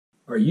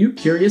Are you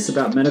curious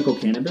about medical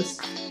cannabis?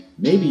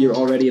 Maybe you're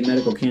already a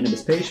medical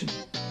cannabis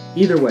patient.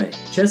 Either way,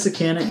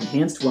 Chesacanna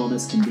Enhanced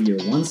Wellness can be your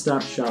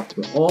one-stop shop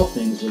for all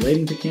things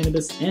relating to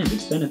cannabis and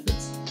its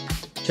benefits.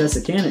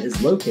 Chesacanna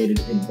is located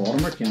in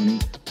Baltimore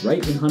County,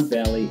 right in Hunt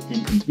Valley,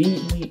 and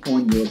conveniently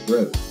on York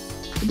Road.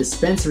 The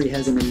dispensary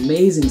has an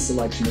amazing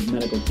selection of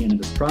medical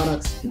cannabis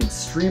products, an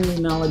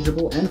extremely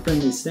knowledgeable and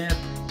friendly staff,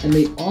 and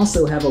they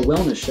also have a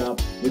wellness shop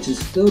which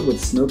is filled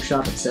with smoke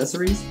shop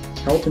accessories,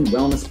 health and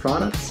wellness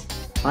products,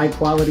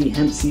 high-quality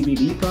hemp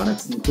CBD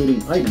products,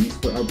 including items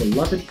for our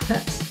beloved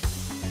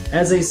pets.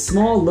 As a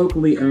small,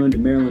 locally owned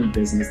Maryland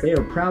business, they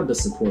are proud to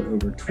support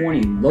over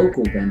 20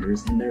 local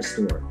vendors in their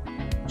store.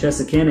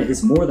 Chesacanna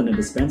is more than a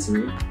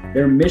dispensary.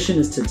 Their mission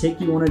is to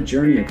take you on a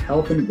journey of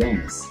health and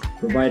wellness,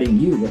 providing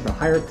you with a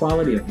higher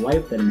quality of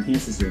life that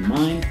enhances your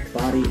mind,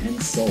 body,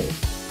 and soul.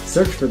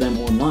 Search for them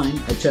online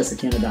at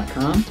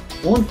Chesacanna.com,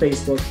 on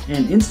Facebook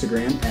and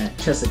Instagram at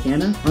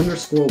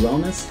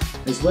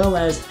Chesacanna_wellness, as well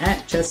as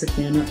at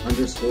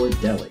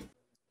Chesacanna_deli.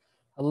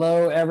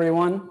 Hello,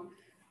 everyone.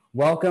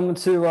 Welcome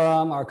to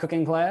our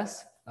cooking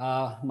class.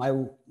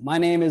 My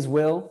name is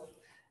Will,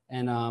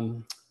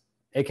 and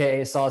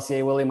AKA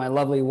Saucier Willy. My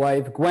lovely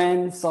wife,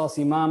 Gwen,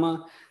 Saucy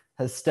Mama,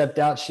 has stepped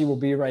out. She will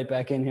be right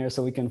back in here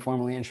so we can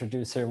formally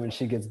introduce her when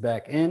she gets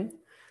back in.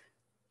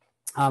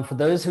 For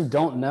those who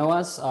don't know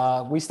us,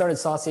 we started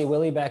Saucier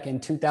Willy back in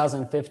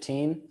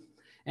 2015,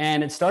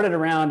 and it started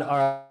around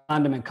our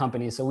condiment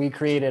company. So we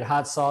created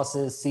hot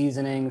sauces,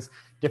 seasonings,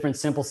 different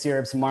simple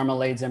syrups,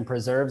 marmalades, and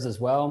preserves as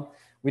well.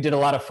 We did a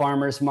lot of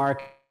farmers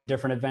market,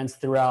 different events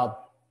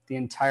throughout the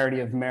entirety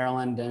of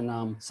Maryland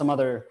and some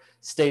other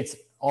states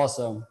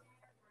also.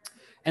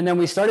 And then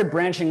we started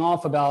branching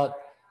off about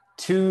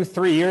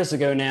 2-3 years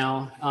ago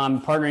now,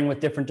 partnering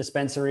with different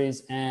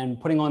dispensaries and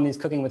putting on these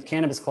cooking with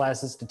cannabis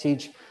classes to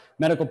teach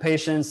medical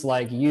patients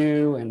like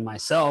you and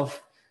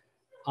myself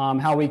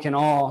how we can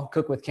all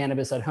cook with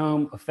cannabis at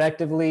home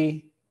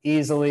effectively,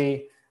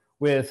 easily,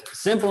 with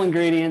simple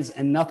ingredients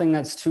and nothing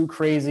that's too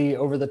crazy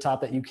over the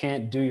top that you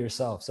can't do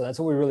yourself. So that's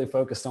what we really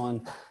focused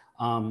on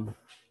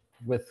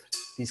with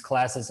these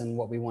classes and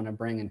what we want to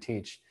bring and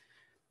teach.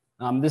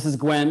 This is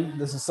Gwen.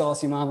 This is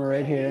Saucy Mama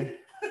right here.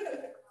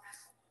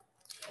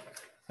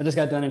 I just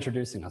got done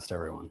introducing us to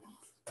everyone.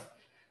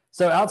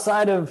 So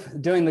outside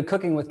of doing the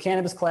cooking with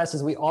cannabis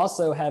classes, we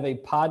also have a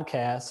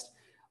podcast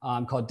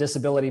called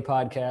Disability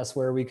Podcast,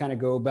 where we kind of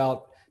go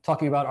about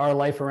talking about our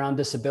life around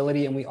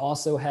disability. And we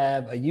also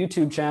have a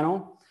YouTube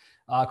channel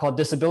called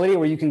Disability,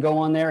 where you can go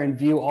on there and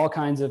view all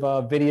kinds of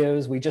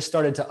videos. We just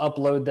started to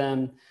upload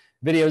them,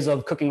 videos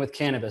of cooking with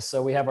cannabis.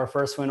 So we have our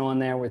first one on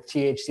there with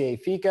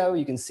THCA FICO.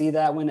 You can see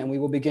that one, and we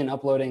will begin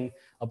uploading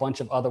a bunch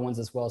of other ones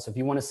as well. So if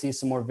you want to see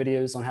some more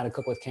videos on how to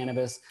cook with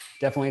cannabis,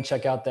 definitely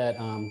check out that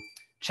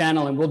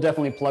channel, and we'll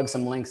definitely plug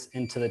some links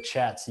into the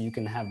chat so you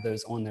can have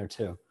those on there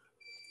too.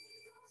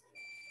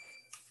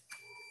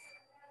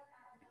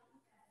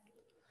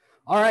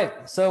 All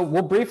right, so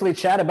we'll briefly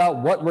chat about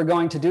what we're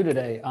going to do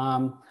today.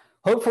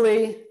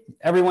 Hopefully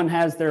everyone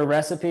has their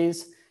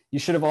recipes. You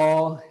should have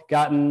all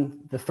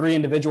gotten the 3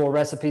 individual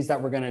recipes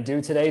that we're going to do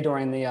today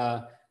during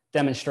the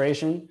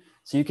demonstration.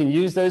 So you can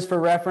use those for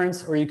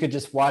reference, or you could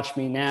just watch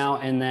me now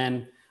and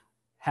then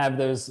have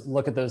those,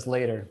 look at those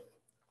later.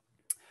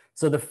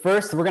 So the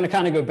first, we're going to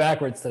kind of go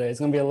backwards today. It's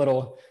going to be a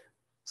little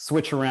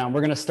switch around.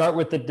 We're going to start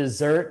with the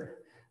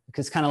dessert,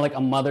 because kind of like a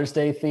Mother's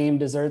Day themed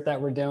dessert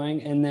that we're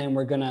doing. And then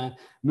we're going to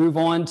move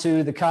on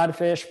to the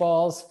Codfish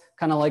Balls,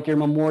 kind of like your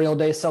Memorial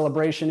Day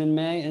celebration in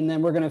May. And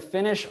then we're going to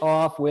finish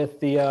off with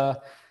the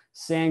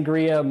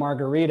Sangria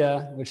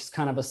Margarita, which is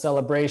kind of a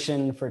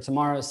celebration for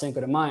tomorrow,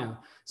 Cinco de Mayo.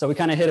 So we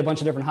kind of hit a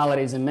bunch of different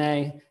holidays in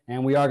May,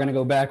 and we are going to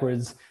go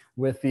backwards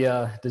with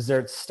the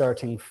desserts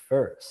starting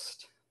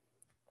first.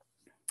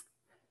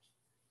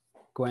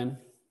 Gwen?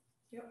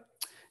 Yep.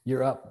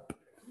 You're up.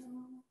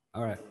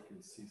 All right.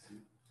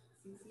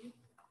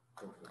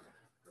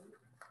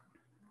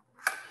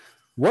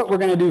 What we're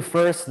going to do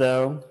first,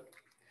 though,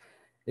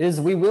 is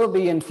we will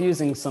be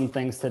infusing some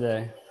things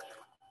today.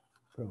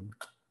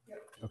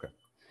 Okay.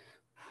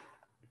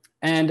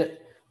 And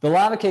the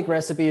lava cake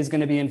recipe is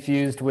going to be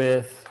infused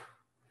with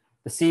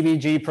the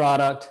CBG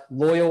product,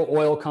 Loyal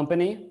Oil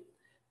Company.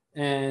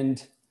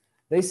 And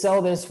they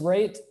sell this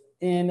right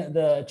in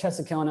the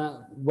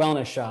Chesacanna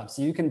Wellness shop.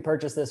 So you can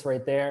purchase this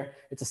right there.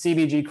 It's a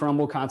CBG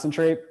crumble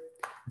concentrate.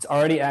 It's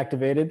already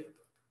activated.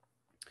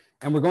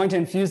 And we're going to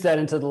infuse that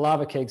into the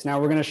lava cakes. Now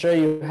we're going to show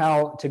you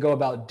how to go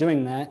about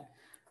doing that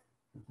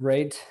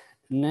right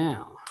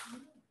now.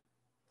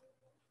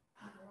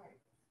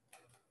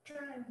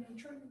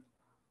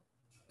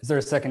 Is there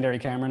a secondary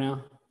camera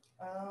now?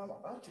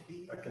 About to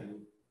be. I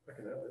can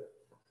have it.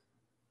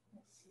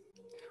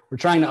 We're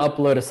trying to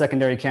upload a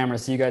secondary camera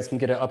so you guys can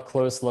get an up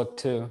close look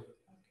too. Okay.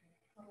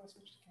 How do I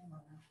switch the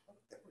camera now? Oh,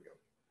 there we go.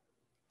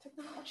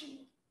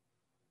 Technology.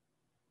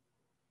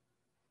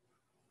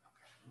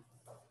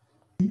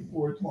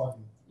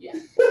 420. Yeah.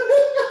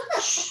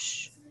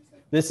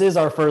 This is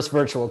our first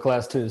virtual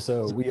class too,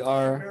 so we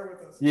are,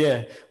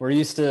 yeah, we're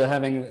used to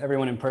having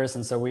everyone in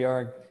person, so we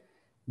are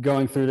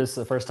going through this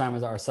the first time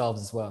as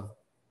ourselves as well.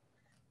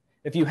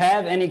 If you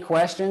have any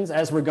questions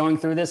as we're going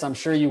through this, I'm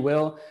sure you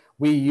will.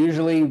 We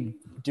usually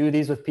do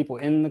these with people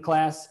in the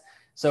class.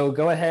 So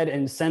go ahead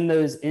and send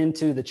those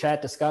into the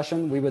chat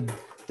discussion. We would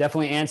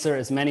definitely answer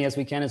as many as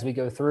we can as we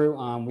go through.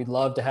 We'd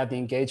love to have the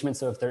engagement.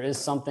 So if there is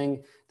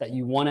something that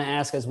you want to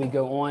ask as we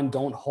go on,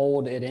 don't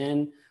hold it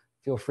in.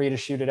 Feel free to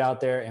shoot it out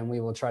there and we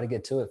will try to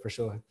get to it for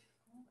sure.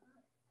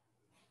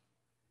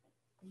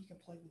 You can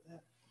play with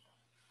that.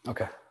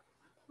 Okay.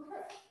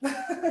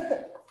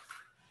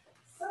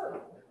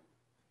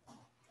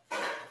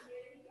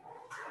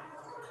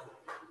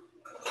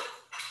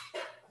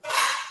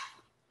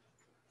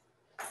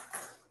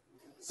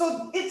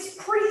 So it's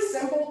pretty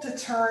simple to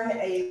turn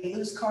a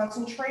loose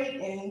concentrate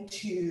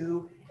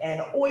into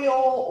an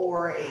oil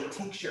or a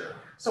tincture.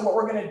 So what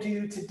we're going to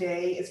do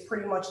today is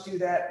pretty much do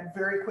that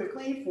very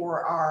quickly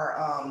for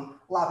our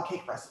lava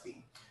cake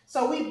recipe.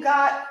 So we've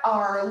got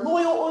our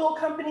loyal oil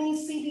company,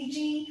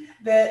 CBG,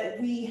 that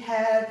we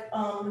have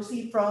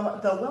received from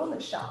the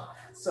Wellness Shop.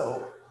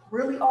 So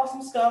really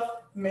awesome stuff.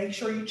 Make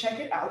sure you check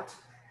it out.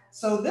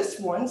 So this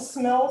one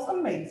smells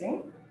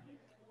amazing.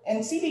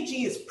 And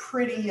CBG is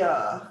pretty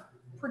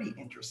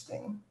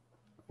interesting.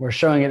 We're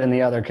showing it in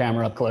the other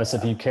camera up close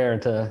if you care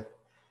to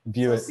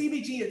view it.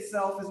 CBG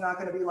itself is not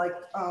going to be like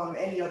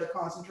any other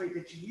concentrate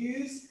that you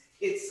use.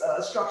 Its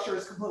structure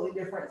is completely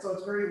different, so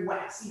it's very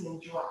waxy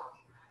and dry.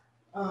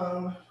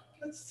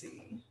 Let's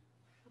see.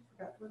 I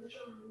forgot where the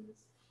jar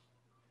is.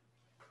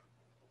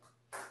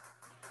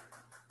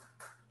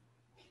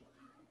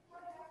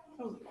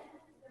 Oh,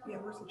 yeah,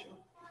 where's the jar?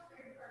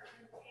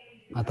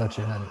 I thought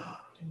you had it.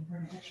 Didn't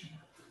bring it.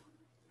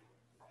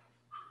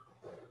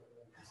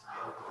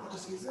 I'll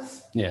just use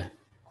this? Yeah.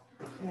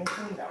 And then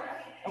clean it out.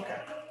 Okay. I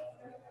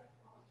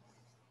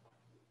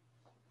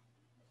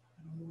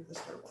don't know where the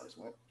star bars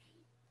went.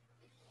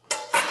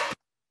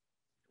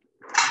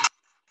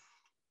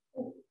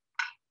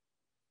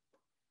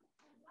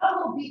 A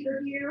little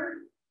beaker here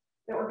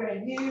that we're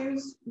going to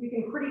use. You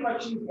can pretty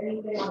much use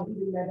anything on a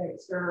heated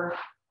mixer.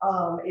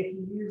 If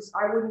you use,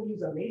 I wouldn't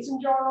use a mason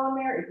jar on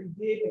there. If you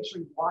did, make sure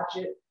you watch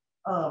it.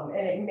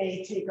 And it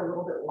may take a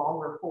little bit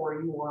longer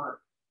for your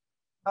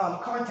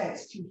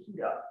contents to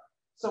heat up.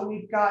 So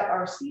we've got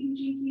our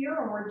CBG here,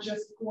 and we're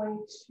just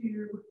going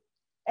to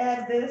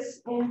add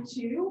this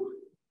into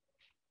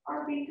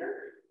our beaker.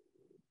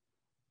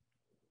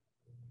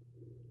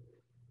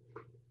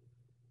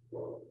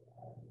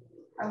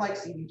 I like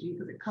CBG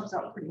because it comes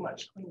out pretty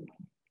much clean.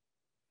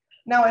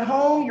 Now at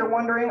home, you're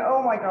wondering,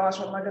 oh my gosh,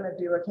 what am I gonna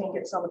do? I can't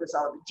get some of this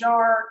out of the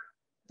jar.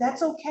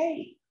 That's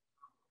okay.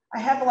 I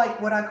have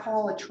like what I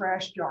call a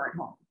trash jar at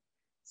home.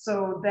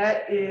 So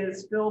that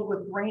is filled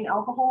with grain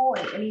alcohol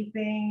and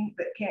anything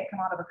that can't come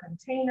out of a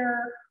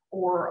container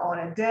or on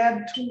a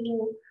dab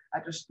tool,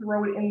 I just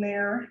throw it in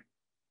there.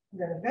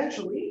 And then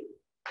eventually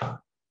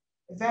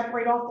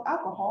evaporate off the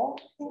alcohol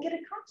and get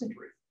it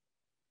concentrated.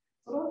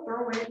 So don't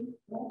throw it in,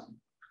 don't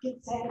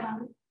get sad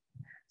about it.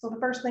 So the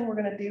first thing we're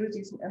gonna do is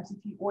use some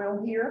MCT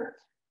oil here.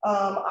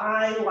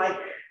 I like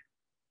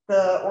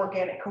the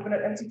organic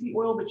coconut MCT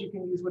oil, but you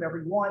can use whatever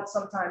you want.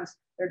 Sometimes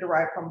they're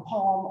derived from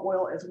palm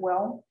oil as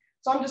well.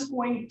 So I'm just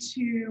going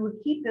to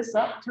heat this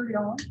up, turn it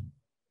on.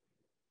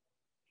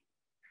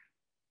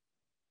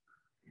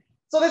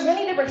 So there's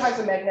many different types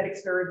of magnetic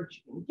stirrer that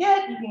you can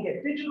get. You can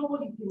get digital,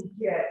 you can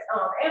get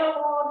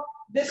analog.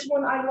 This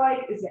one I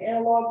like is the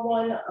analog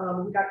one.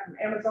 We got it from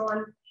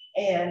Amazon,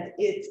 and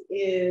it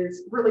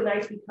is really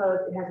nice because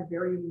it has a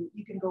very,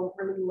 you can go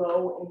really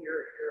low in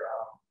your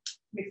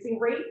mixing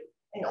rate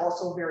and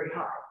also very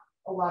high.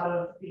 A lot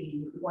of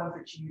the ones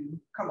that you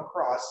come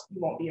across, you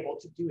won't be able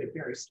to do it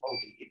very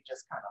slowly. It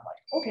just kind of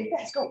like, okay,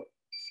 let's go.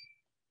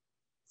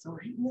 So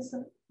we're heating this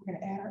up. We're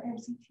gonna add our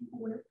MCT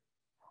oil.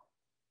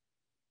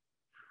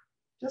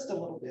 Just a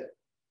little bit,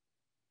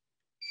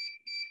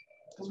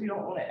 because we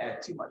don't want to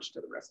add too much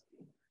to the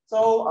recipe.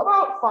 So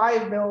about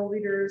 5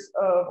 milliliters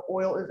of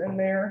oil is in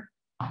there.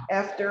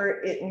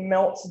 After it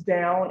melts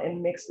down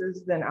and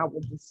mixes, then I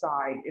will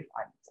decide if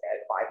I need to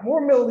add 5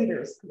 more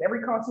milliliters, because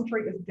every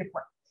concentrate is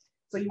different.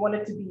 So you want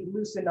it to be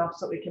loose enough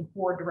so it can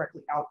pour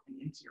directly out and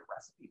into your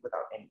recipe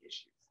without any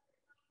issues.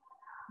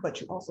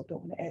 But you also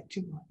don't want to add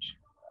too much.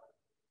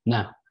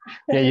 No.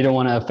 Yeah, you don't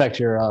want to affect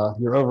your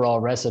overall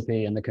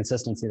recipe and the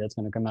consistency that's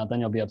going to come out. Then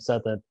you'll be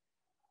upset that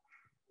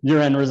your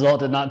end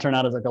result did not turn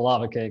out as like a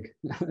lava cake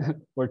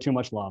or too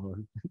much lava.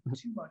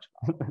 Too much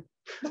lava.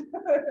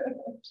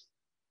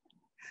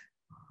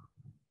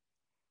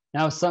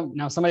 Now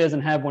somebody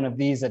doesn't have one of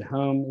these at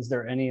home. Is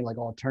there any like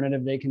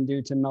alternative they can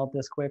do to melt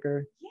this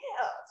quicker? Yeah,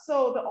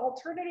 so the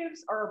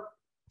alternatives are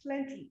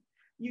plenty.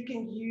 You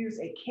can use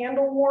a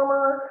candle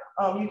warmer.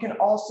 You can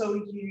also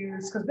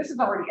use, because this is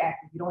already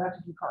active, you don't have to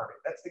decarb it.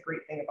 That's the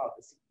great thing about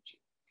the CBG.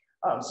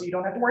 So you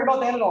don't have to worry about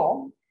that at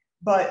all,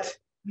 but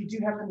you do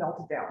have to melt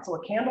it down. So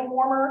a candle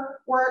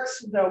warmer works.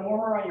 The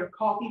warmer on your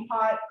coffee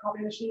pot,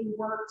 coffee machine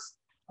works.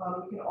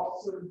 You can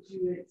also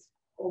do it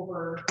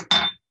over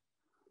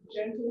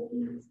gentle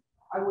heat.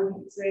 I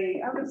would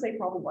say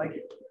probably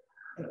like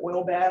An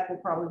oil bath will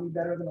probably be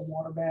better than a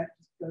water bath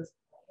just because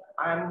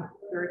I'm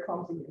very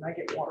clumsy and I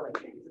get water in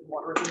things, and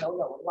water is a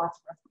no-no in lots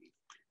of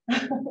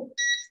recipes.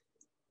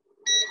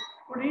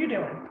 What are you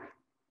doing?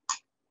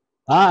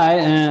 I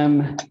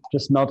am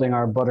just melting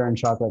our butter and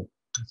chocolate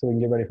so we can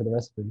get ready for the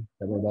recipe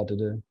that we're about to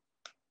do.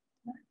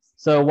 Nice.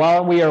 So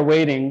while we are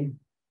waiting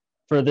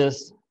for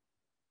this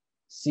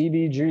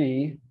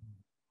CBG,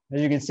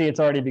 as you can see, it's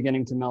already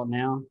beginning to melt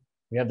now.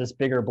 We have this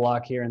bigger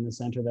block here in the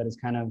center that is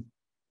kind of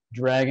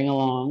dragging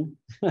along,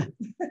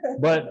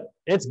 but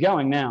it's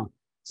going now.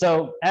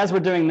 So as we're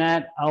doing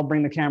that, I'll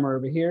bring the camera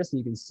over here so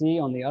you can see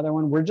on the other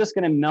one. We're just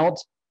going to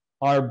melt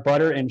our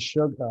butter and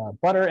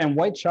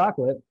white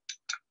chocolate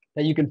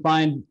that you can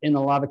find in the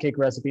lava cake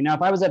recipe. Now,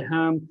 if I was at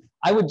home,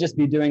 I would just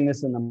be doing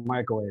this in the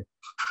microwave.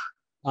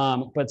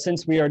 But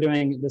since we are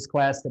doing this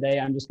class today,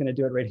 I'm just going to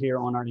do it right here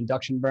on our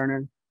induction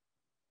burner.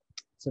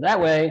 So that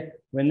way,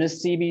 when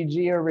this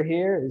CBG over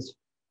here is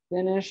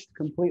finished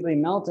completely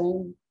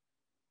melting,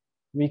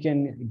 we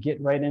can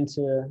get right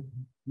into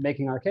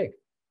making our cake.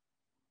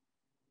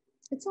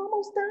 It's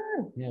almost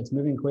done. Yeah, it's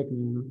moving quick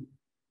now.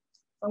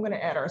 I'm going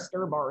to add our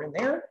stir bar in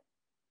there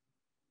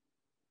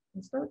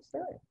and start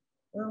stirring.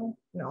 Well,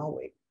 no, I'll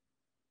wait.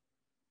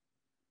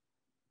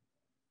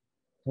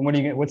 And what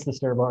do you get? What's the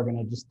stir bar going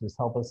to just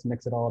help us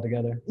mix it all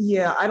together?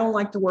 Yeah, I don't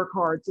like to work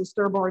hard, so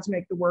stir bars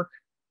make the work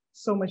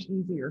so much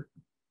easier.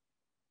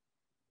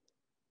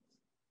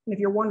 And if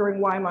you're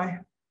wondering why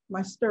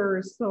my stir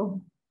is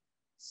so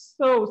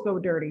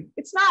dirty,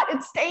 it's not.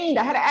 It's stained.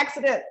 I had an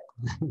accident.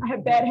 I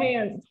have bad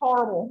hands. It's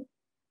horrible.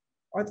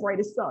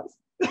 Arthritis sucks.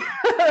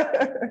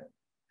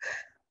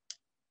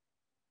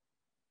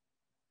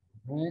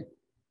 Right.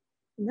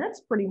 And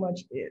that's pretty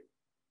much it.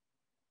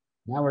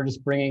 Now we're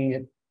just bringing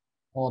it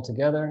all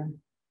together.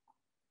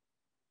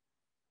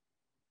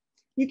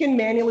 You can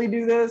manually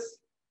do this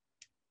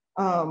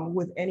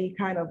with any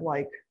kind of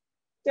like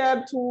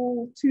dab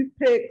tool,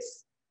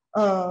 toothpicks,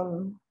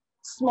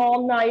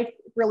 small knife.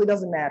 It really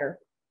doesn't matter.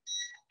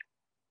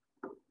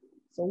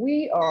 So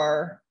we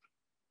are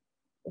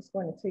just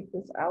going to take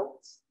this out.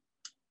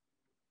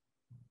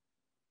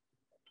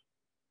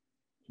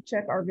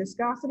 Check our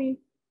viscosity.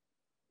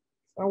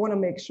 I want to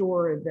make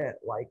sure that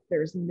like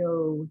there's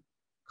no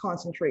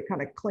concentrate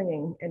kind of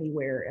clinging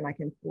anywhere and I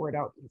can pour it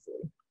out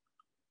easily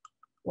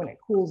when it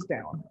cools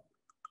down.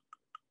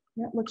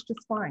 That looks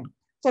just fine.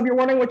 So if you're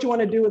wondering what you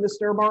want to do with a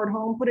stir bar at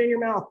home, put it in your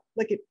mouth,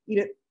 lick it, eat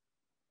it.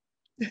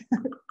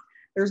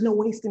 There's no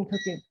waste in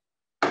cooking,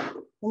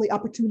 only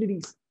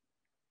opportunities.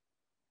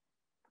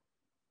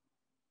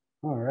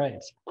 All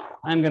right,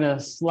 I'm gonna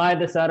slide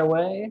this out of the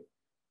way.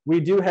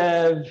 We do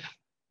have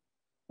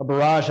a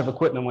barrage of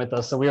equipment with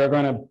us, so we are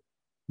gonna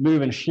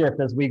move and shift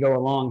as we go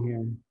along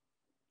here.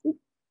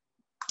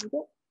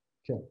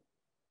 Okay.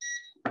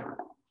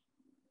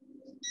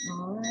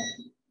 All right.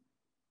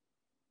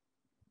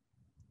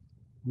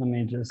 Let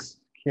me just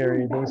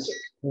carry this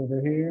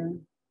over here.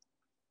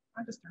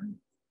 I just turned.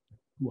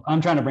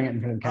 I'm trying to bring it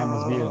into the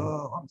camera's view.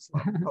 Oh, I'm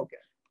slow. Okay.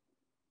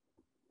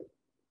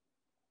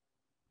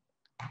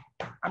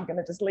 I'm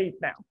gonna just leave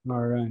now.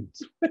 All right.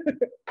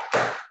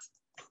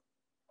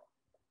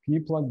 Can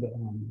you plug the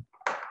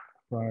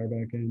fryer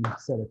back in?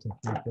 Set it to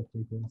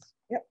 350, please.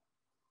 Yep.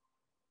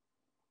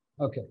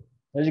 Okay.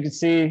 As you can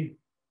see,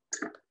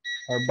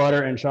 our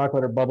butter and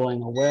chocolate are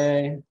bubbling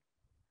away.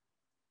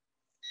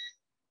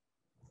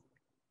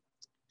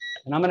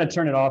 And I'm going to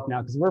turn it off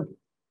now because we're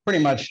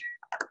pretty much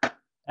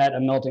at a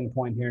melting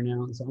point here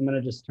now. So I'm going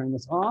to just turn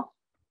this off.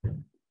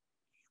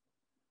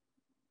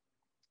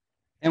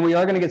 And we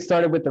are going to get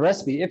started with the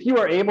recipe. If you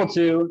are able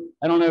to,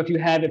 I don't know if you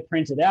have it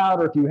printed out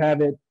or if you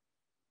have it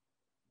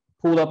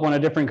pulled up on a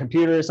different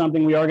computer or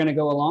something, we are going to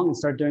go along and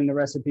start doing the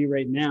recipe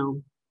right now.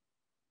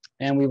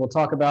 And we will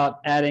talk about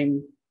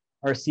adding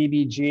our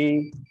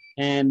CBG.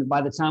 And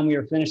by the time we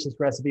are finished this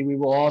recipe, we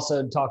will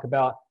also talk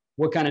about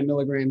what kind of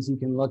milligrams you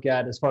can look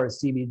at as far as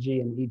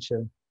CBG in each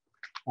of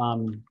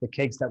the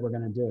cakes that we're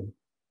going to do.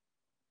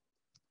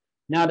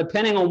 Now,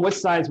 depending on what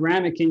size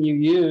ramekin you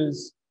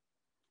use,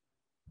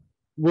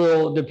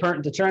 will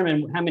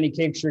determine how many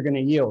cakes you're going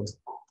to yield.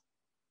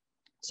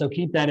 So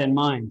keep that in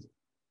mind.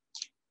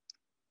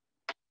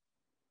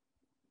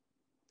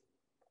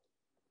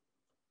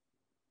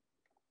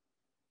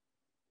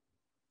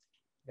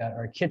 Got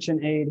our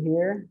KitchenAid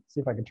here. See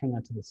if I can turn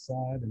that to the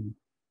side and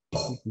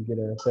you can get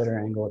a better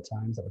angle at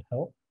times. That would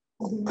help.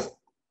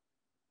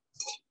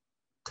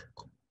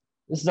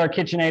 This is our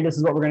KitchenAid. This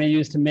is what we're going to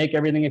use to make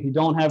everything. If you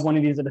don't have one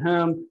of these at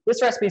home,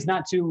 this recipe is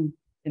not too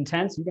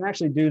intense. You can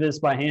actually do this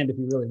by hand if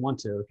you really want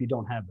to, if you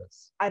don't have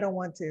this. I don't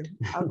want to.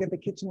 I'll get the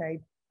KitchenAid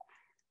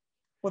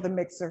with a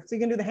mixer. So you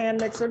can do the hand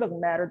mixer,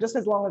 doesn't matter, just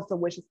as long as the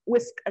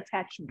whisk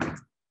attachment.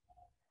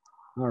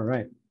 All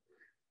right.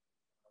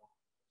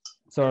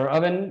 So our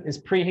oven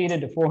is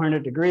preheated to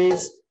 400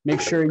 degrees. Make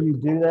sure you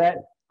do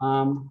that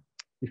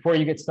before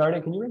you get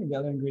started. Can you bring the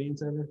other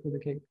ingredients over for the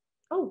cake?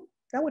 Oh,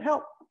 that would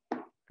help.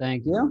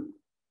 Thank you.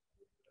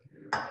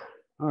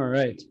 All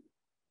right.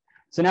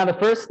 So now the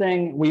first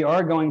thing we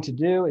are going to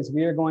do is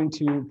we are going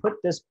to put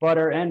this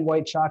butter and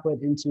white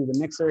chocolate into the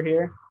mixer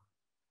here.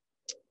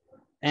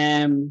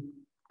 And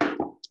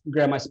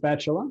grab my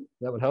spatula,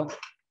 that would help.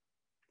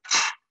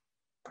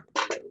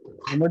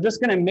 And we're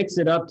just gonna mix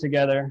it up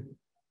together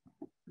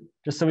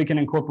just so we can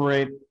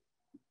incorporate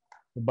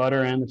the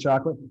butter and the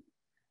chocolate,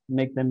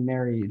 make them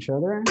marry each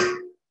other.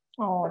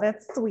 Oh,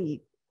 that's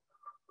sweet.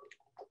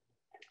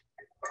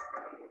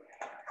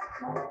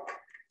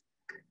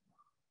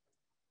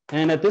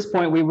 And at this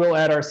point, we will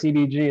add our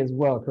CBG as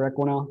well, correct,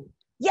 Gwenelle?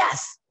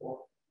 Yes,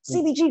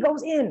 CBG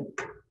goes in.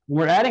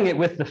 We're adding it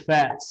with the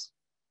fats.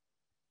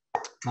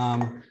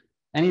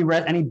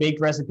 Any baked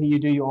recipe you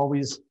do, you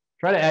always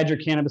try to add your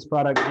cannabis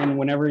product in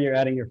whenever you're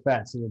adding your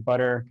fats, so your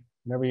butter,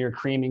 whenever you're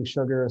creaming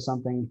sugar or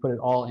something, put it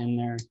all in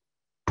there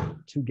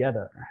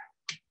together.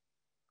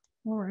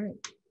 All right.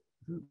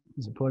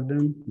 Is it plugged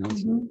in? No,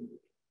 it's not.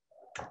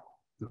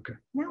 Okay.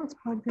 Now it's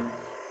plugged in.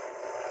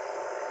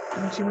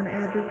 Don't you want to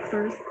add this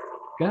first?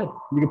 Go ahead.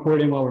 You can pour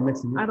it in while we're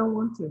mixing it. I don't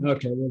want to.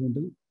 Okay, well then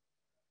do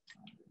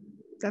it.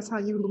 That's how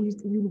you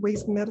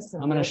waste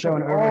medicine. I'm going to show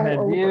an overhead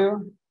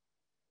view.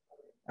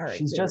 All right.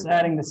 She's just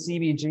adding the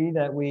CBG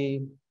that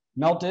we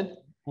melted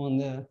on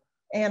the.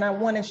 And I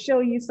want to show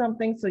you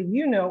something so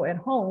you know at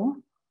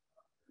home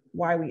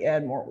why we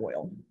add more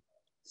oil.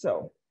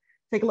 So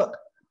take a look.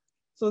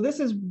 So this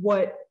is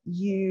what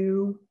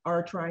you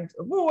are trying to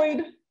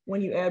avoid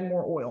when you add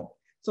more oil.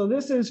 So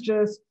this is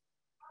just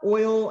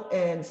oil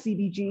and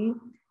CBG.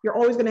 You're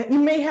always gonna, you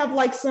may have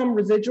like some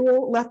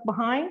residual left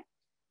behind,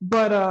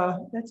 but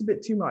that's a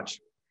bit too much.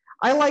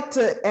 I like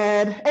to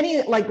add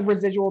any like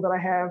residual that I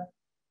have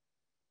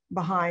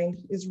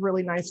behind. Is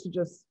really nice to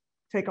just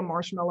take a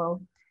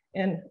marshmallow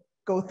and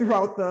go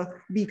throughout the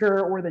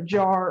beaker or the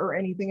jar or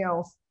anything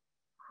else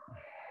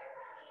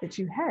that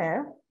you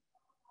have.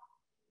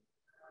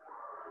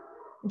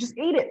 And just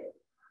eat it.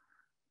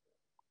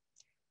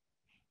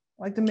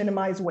 I like to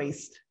minimize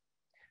waste.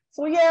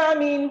 So yeah, I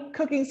mean,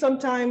 cooking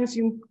sometimes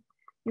you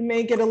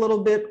may get a little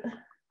bit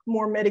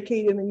more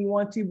medicated than you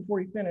want to before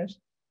you finish.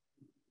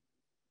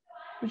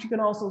 But you can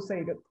also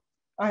save it.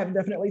 I have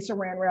definitely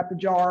saran wrapped a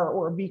jar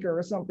or a beaker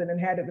or something and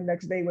had it the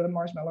next day with a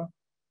marshmallow.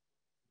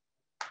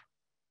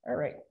 All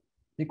right.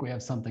 I think we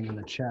have something in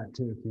the chat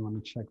too, if you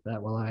want to check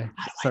that while I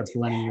start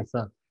blending this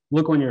up.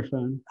 Look on your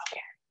phone.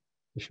 Okay.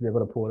 You should be able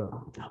to pull it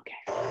up. Okay.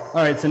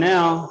 All right, so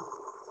now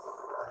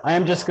I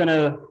am just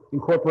gonna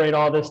incorporate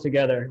all this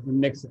together and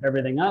mix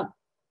everything up.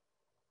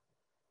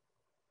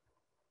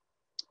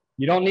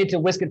 You don't need to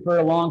whisk it for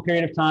a long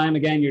period of time.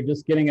 Again, you're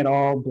just getting it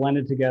all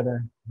blended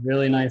together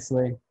really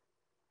nicely.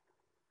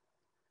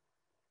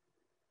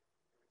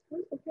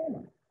 Where's the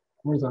camera?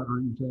 Where's our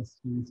orange zest?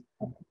 You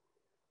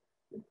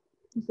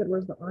said,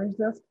 where's the orange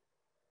zest?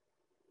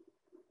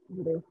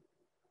 Over there.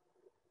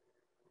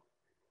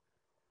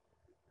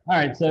 All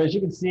right, so as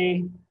you can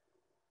see,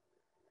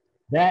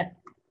 that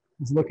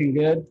is looking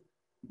good.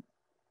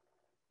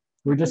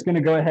 We're just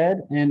gonna go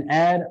ahead and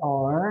add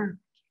our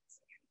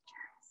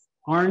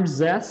orange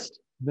zest,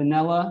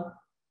 vanilla,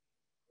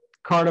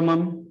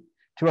 cardamom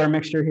to our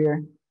mixture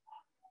here.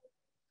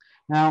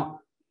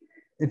 Now,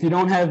 if you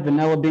don't have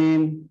vanilla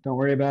bean, don't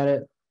worry about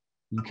it.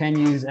 You can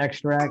use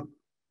extract.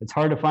 It's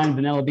hard to find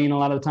vanilla bean a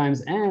lot of the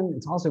times, and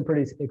it's also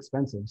pretty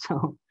expensive.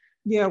 So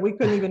yeah, we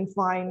couldn't even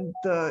find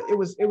it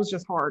was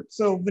just hard.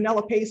 So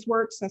vanilla paste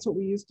works. That's what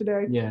we use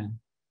today. yeah.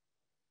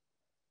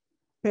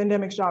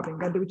 Pandemic shopping.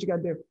 Gotta do what you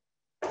gotta do.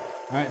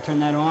 All right, turn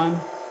that on.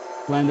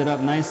 Blend it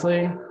up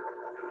nicely.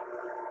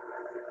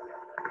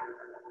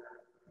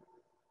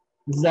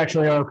 This is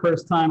actually our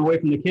first time away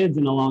from the kids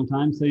in a long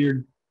time, so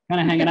you're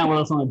kind of hanging out with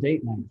us on a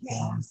date night. So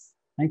Yes.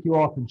 thank you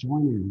all for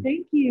joining.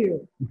 Thank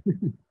you.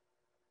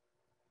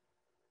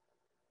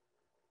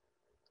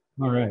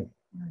 All right.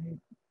 All right.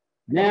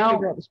 Now,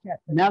 Figure out this chat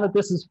thing. now that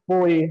this is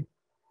fully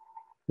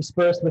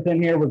dispersed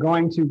within here, we're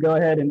going to go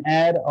ahead and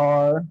add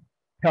our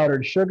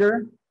powdered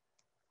sugar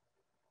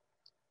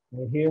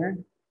right here.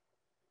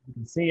 You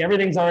can see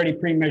everything's already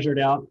pre-measured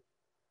out.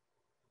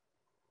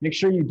 Make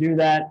sure you do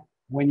that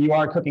when you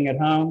are cooking at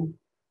home.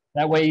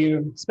 That way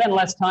you spend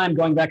less time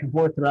going back and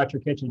forth throughout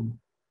your kitchen.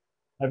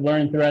 I've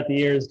learned throughout the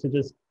years to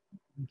just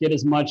get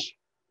as much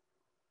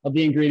of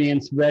the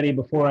ingredients ready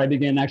before I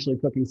begin actually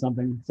cooking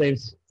something.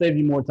 Saves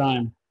you more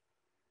time.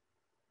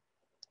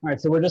 All right,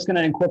 so we're just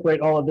gonna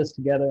incorporate all of this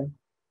together.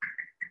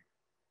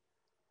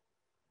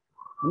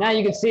 Now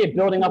you can see it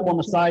building up on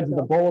the sides of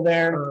the bowl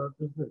there.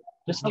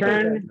 Just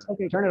turn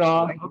it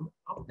off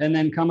and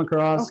then come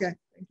across. Okay.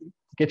 Thank you.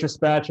 Get your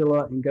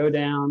spatula and go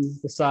down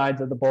the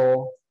sides of the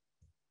bowl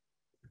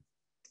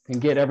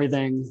and get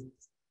everything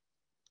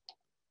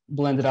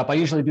blended up. I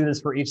usually do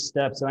this for each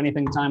step. So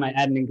anything time I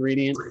add an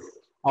ingredient,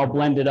 I'll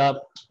blend it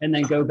up and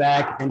then go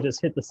back and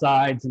just hit the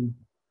sides. And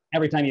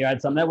every time you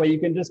add something, that way you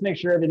can just make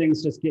sure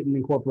everything's just getting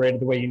incorporated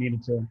the way you need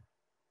it to.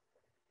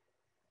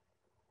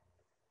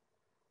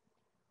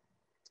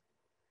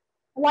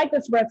 I like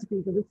this recipe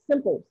because it's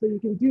simple. So you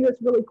can do this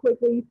really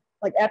quickly,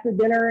 like after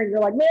dinner, and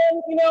you're like, man,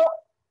 you know,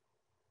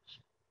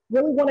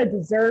 really want a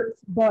dessert,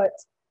 but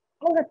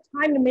I don't have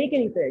time to make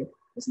anything.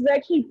 This is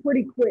actually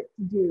pretty quick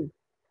to do.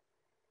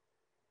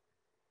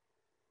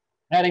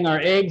 Adding our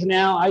eggs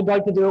now. I'd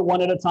like to do it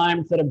one at a time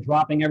instead of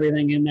dropping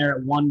everything in there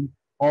at one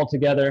all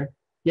together.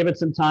 Give it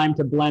some time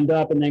to blend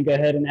up and then go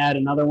ahead and add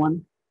another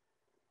one.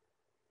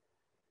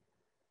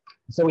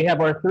 So we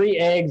have our 3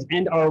 eggs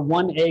and our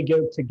 1 egg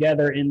yolk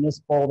together in this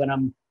bowl that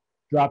I'm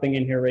dropping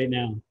in here right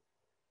now.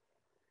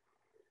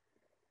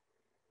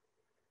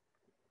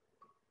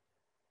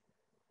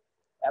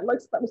 That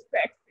looks so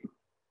sexy.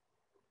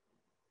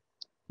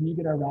 Can you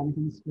get our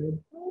ramekin stirred?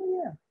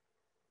 Oh yeah.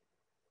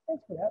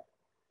 Thanks for that.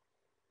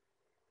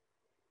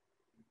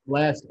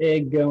 Last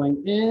egg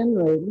going in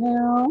right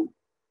now.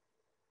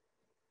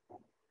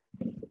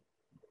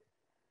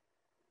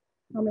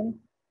 How many?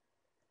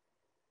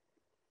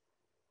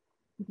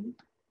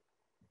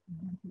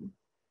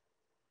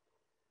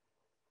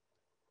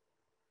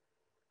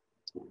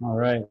 All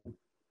right.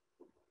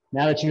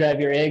 Now that you have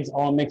your eggs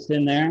all mixed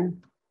in there,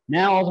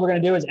 now all we're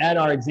going to do is add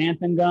our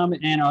xanthan gum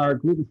and our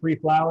gluten-free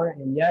flour.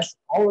 And yes,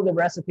 all of the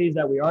recipes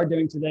that we are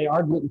doing today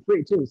are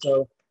gluten-free too.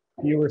 So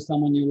if you or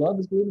someone you love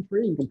is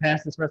gluten-free, you can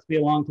pass this recipe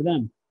along to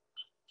them.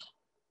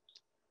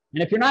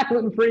 And if you're not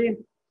gluten-free,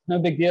 no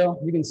big deal.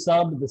 You can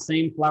sub the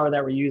same flour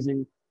that we're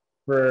using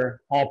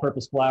for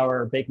all-purpose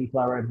flour or baking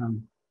flour at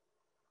home.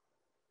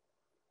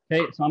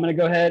 Okay, so I'm going to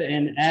go ahead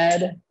and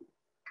add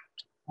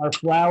our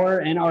flour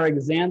and our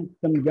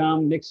xanthan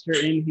gum mixture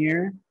in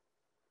here.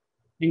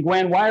 And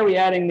Gwen, why are we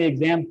adding the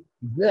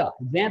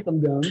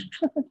xanthan gum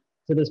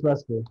to this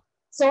recipe?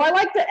 So I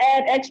like to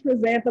add extra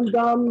xanthan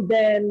gum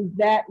than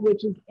that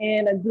which is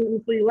in a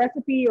gluten-free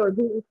recipe or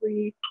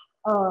gluten-free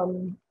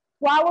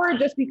flour,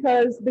 just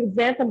because the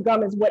xanthan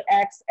gum is what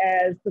acts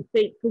as the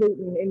fake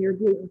gluten in your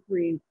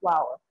gluten-free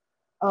flour.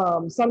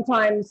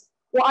 Sometimes,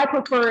 well, I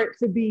prefer it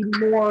to be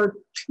more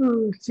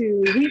true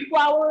to wheat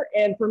flour,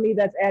 and for me,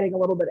 that's adding a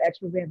little bit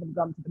extra xanthan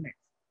gum to the mix.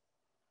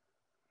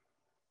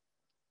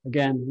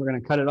 Again, we're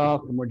going to cut it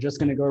off, and we're just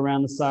going to go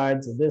around the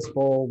sides of this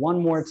bowl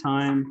one more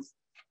time.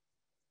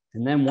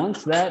 And then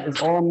once that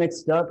is all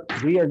mixed up,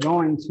 we are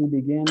going to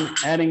begin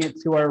adding it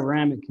to our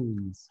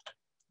ramekins.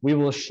 We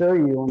will show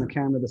you on the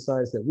camera the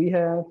size that we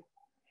have.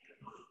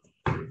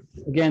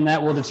 Again, that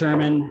will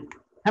determine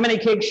how many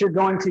cakes you're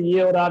going to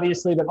yield,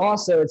 obviously, but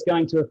also it's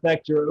going to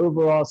affect your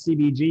overall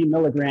CBG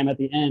milligram at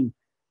the end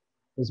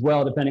as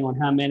well, depending on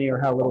how many or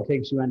how little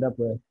cakes you end up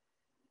with.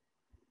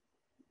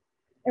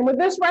 And with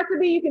this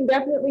recipe, you can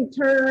definitely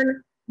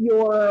turn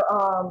your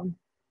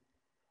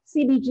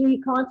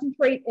CBG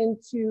concentrate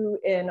into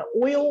an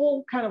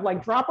oil kind of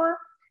like dropper,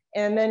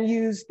 and then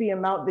use the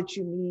amount that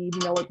you need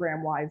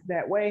milligram wise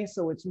that way.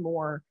 So it's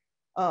more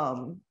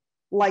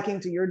liking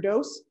to your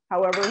dose.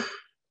 However,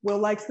 Will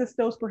likes this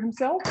dose for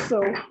himself.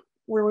 So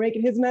we're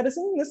making his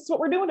medicine. This is what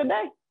we're doing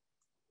today.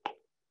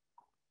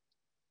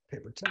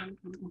 Paper towel.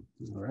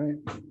 All right.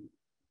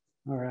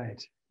 All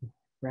right.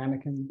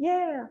 Ramekin.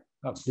 Yeah.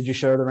 Oh, did you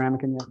show the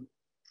ramekin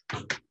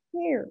yet?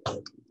 Here.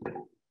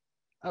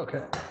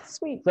 Okay.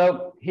 Sweet.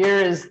 So here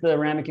is the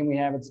ramekin we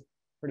have. It's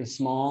pretty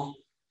small.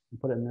 I'll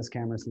put it in this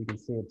camera so you can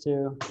see it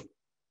too.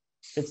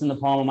 Fits in the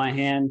palm of my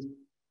hand.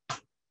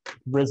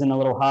 Risen a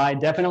little high.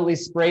 Definitely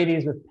spray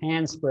these with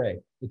pan spray.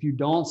 If you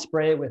don't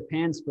spray it with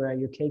pan spray,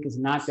 your cake is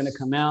not going to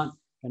come out,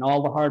 and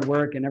all the hard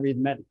work and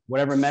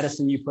whatever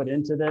medicine you put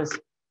into this,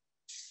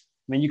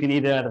 I mean, you can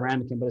eat it out of the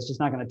ramekin, but it's just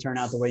not going to turn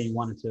out the way you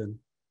want it to.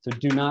 So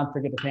do not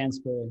forget the pan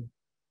spray.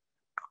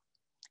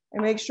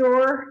 And make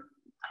sure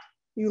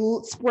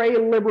you spray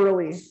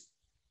liberally.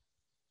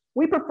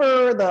 We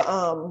prefer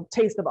the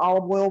taste of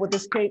olive oil with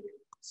this cake,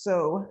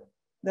 so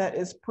that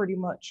is pretty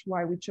much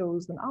why we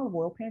chose an olive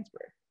oil pan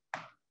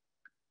spray.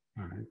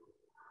 All right.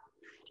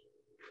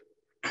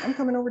 I'm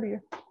coming over to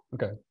you.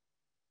 Okay.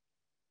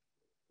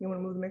 You want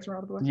to move the mixer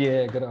out of the way?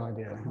 Yeah, good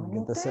idea. I'll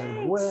get this out of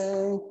the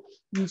way.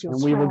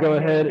 And we will go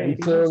ahead and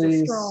fill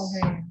these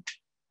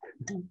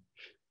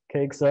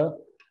cakes up.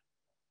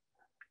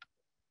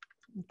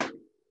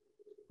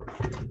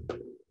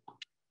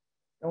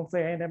 Don't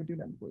say I ain't never do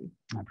nothing for you.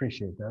 I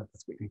appreciate that.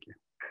 That's sweet. Thank you.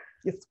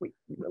 You're sweet.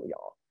 You really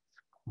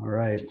are. All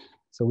right.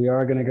 So we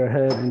are going to go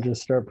ahead and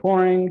just start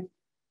pouring.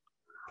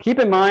 Keep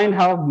in mind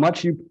how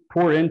much you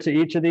pour into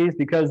each of these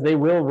because they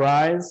will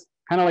rise,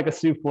 kind of like a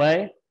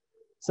souffle.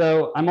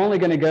 So I'm only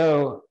going to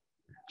go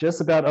just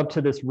about up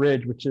to this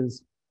ridge, which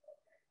is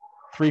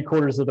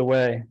 3/4 of the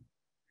way. And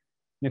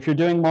if you're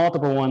doing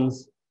multiple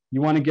ones,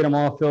 you want to get them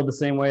all filled the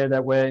same way.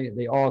 That way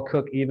they all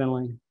cook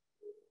evenly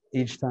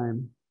each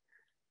time.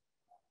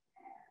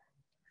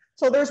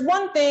 So there's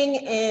one thing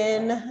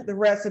in the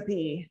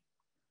recipe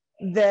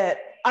that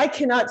I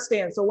cannot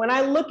stand. So when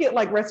I look at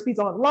like recipes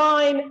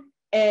online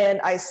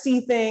and I see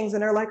things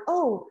and they're like,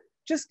 oh,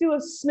 just do a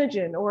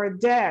smidgen or a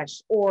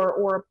dash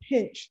or a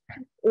pinch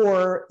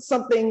or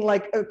something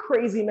like a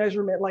crazy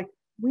measurement. Like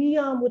we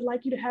would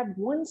like you to have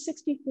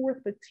 1/64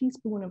 of a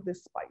teaspoon of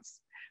this spice.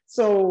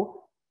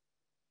 So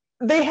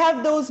they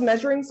have those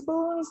measuring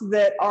spoons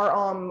that are,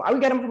 I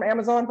would get them from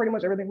Amazon, pretty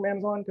much everything from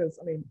Amazon, because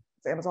I mean,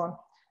 it's Amazon.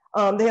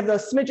 They have the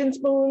smidgen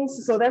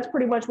spoons. So that's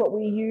pretty much what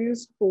we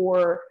use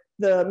for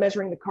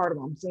measuring the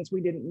cardamom, since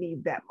we didn't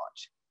need that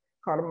much.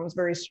 Cardamom is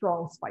very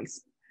strong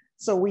spice.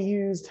 So we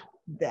used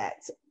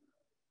that.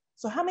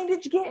 So how many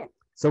did you get?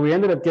 So we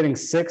ended up getting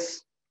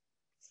 6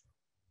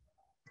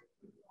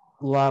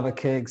 lava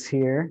cakes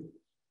here.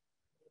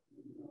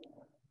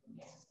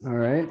 All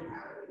right.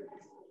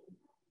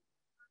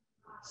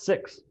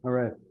 6. All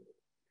right.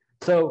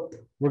 So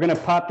we're going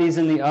to pop these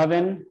in the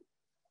oven.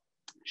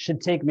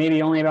 Should take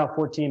maybe only about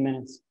 14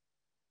 minutes.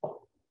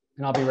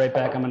 And I'll be right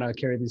back. I'm going to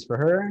carry these for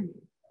her.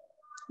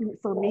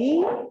 For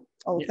me?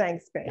 Oh, Yeah.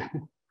 Thanks, babe.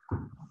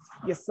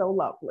 You're so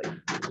lovely.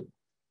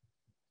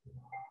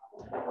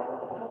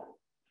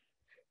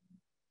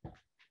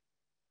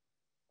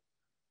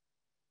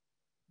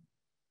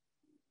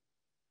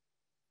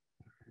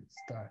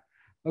 Start.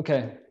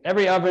 Okay,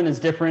 every oven is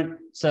different.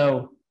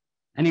 So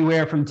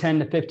anywhere from 10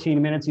 to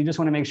 15 minutes. You just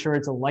want to make sure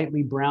it's a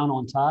lightly brown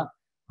on top.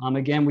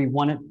 Again, we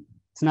want it,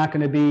 it's not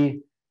going to be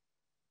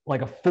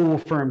like a full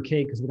firm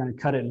cake because we're going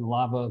to cut it in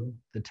lava,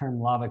 the term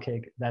lava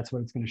cake. That's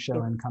what it's going to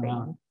show and come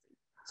out.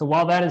 So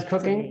while that is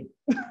cooking,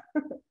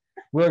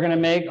 we're going to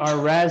make our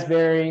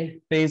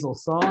raspberry basil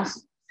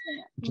sauce,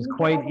 which is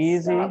quite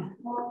easy. All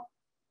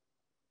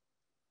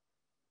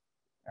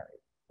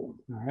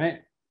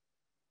right.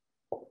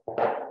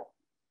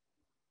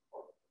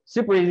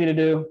 Super easy to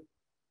do,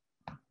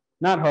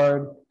 not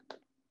hard.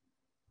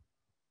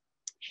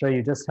 Show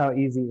you just how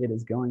easy it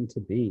is going to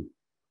be.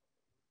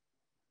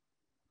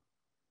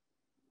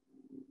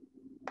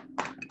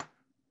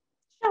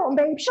 Show them,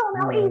 babe. Show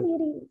them how easy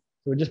it is.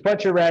 So just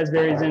put your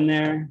raspberries in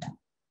there.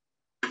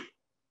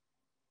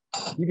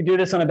 You can do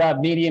this on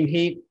about medium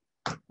heat,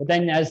 but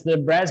then as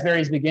the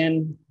raspberries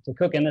begin to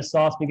cook and the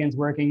sauce begins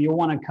working, you'll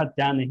want to cut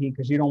down the heat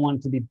because you don't want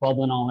it to be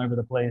bubbling all over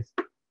the place.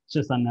 It's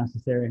just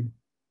unnecessary.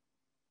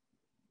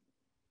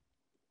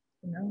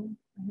 No,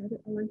 I had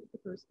it. I liked it the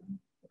first time.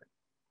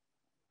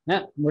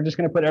 Yeah, we're just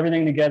going to put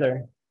everything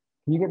together.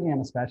 Can you get me on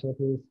a spatula,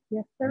 please?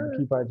 Yes, sir.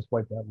 Keep, I just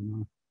wipe that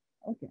one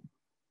off. Okay.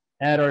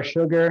 Add our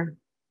sugar.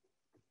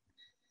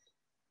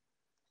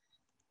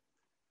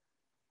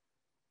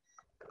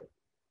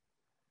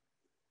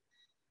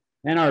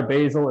 And our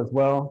basil as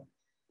well.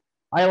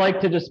 I like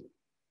to just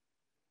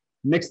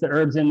mix the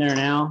herbs in there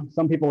now.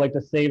 Some people like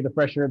to save the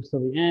fresh herbs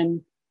till the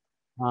end.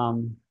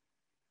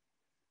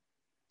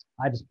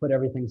 I just put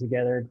everything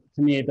together.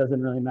 To me, it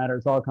doesn't really matter.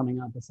 It's all coming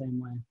out the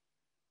same way.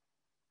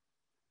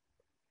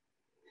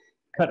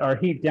 Cut our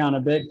heat down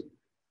a bit.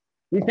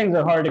 These things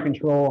are hard to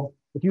control.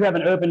 If you have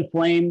an open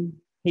flame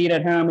heat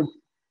at home, it's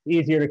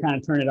easier to kind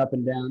of turn it up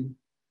and down.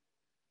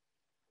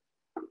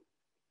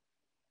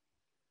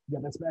 You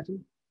got that spatula?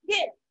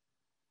 Yeah.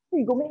 Here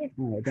you go, man.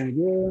 All right, thank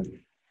you.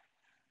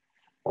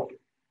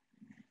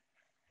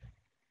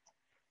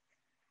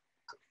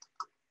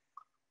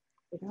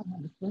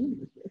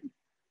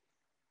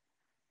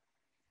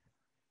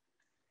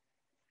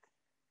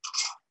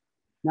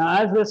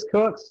 Now, as this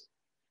cooks,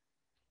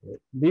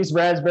 these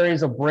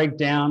raspberries will break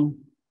down.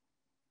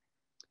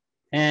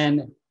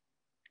 And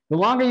the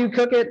longer you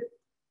cook it,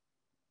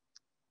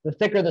 the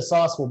thicker the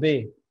sauce will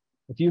be.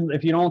 If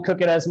you don't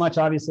cook it as much,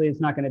 obviously it's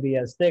not going to be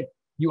as thick.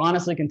 You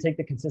honestly can take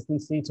the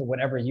consistency to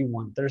whatever you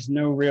want. There's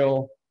no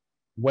real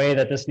way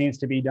that this needs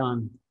to be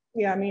done.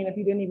 Yeah, I mean, if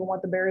you didn't even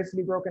want the berries to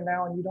be broken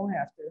down, you don't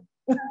have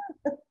to.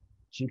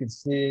 As you can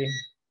see,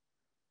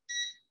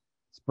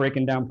 it's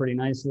breaking down pretty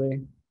nicely.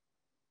 I'm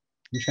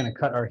just going to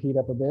cut our heat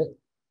up a bit.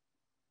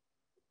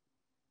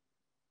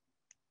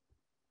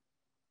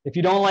 If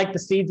you don't like the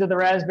seeds of the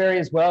raspberry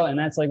as well, and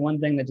that's like one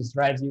thing that just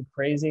drives you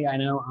crazy, I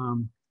know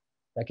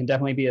that can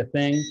definitely be a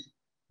thing.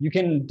 You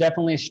can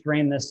definitely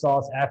strain this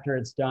sauce after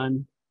it's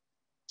done,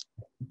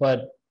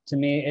 but to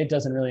me, it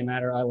doesn't really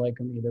matter. I like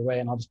them either way,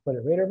 and I'll just put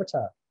it right over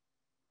top.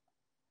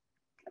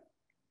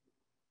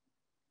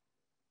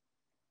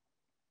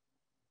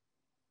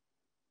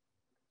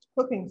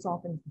 Cooking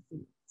softens the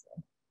seeds. So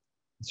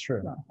it's true.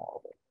 it's not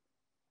horrible.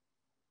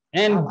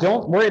 And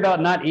don't worry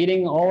about not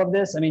eating all of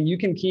this. I mean, you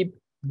can keep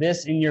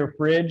this in your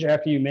fridge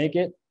after you make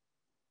it.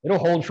 It'll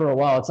hold for a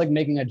while. It's like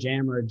making a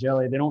jam or a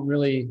jelly. They don't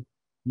really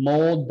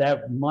mold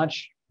that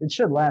much. It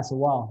should last a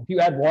while. If you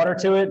add water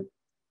to it,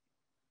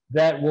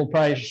 that will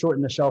probably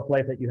shorten the shelf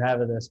life that you have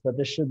of this, but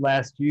this should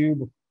last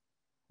you.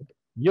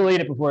 You'll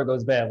eat it before it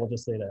goes bad. We'll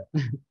just say that.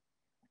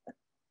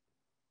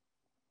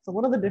 So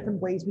what are the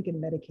different ways we can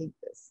medicate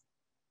this?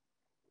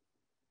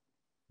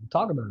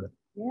 Talk about it.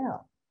 Yeah.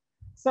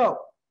 So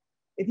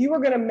if you were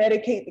going to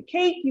medicate the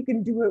cake, you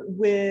can do it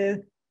with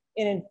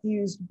an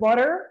infused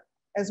butter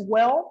as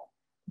well.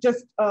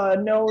 Just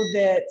know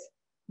that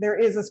there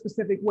is a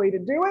specific way to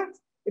do it.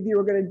 If you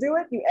were going to do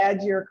it, you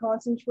add your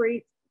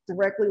concentrate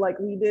directly like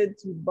we did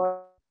to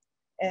butter,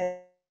 and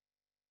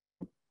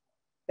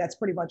that's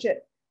pretty much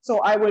it. So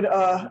I would,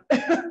 I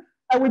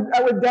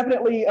would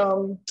definitely,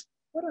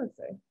 what did I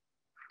say?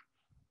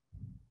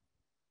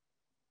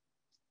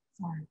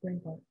 Sorry,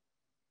 brain fart.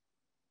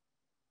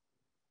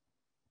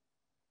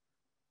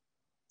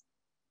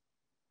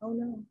 Oh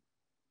no.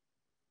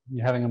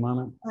 You having a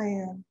moment? I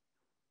am.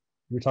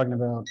 We're talking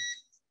about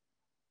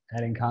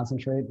adding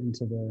concentrate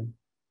into the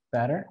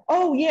batter.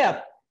 Oh Oh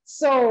yeah.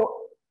 So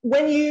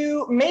when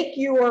you make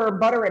your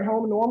butter at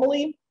home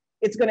normally,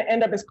 it's going to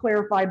end up as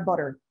clarified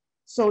butter.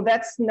 So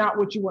that's not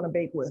what you want to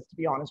bake with, to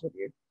be honest with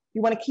you.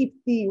 You want to keep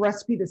the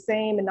recipe the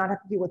same and not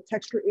have to deal with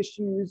texture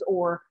issues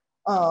or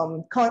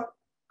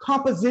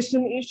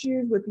composition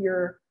issues with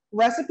your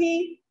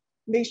recipe.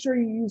 Make sure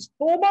you use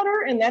full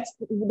butter, and that's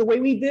the way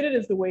we did it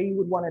is the way you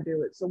would want to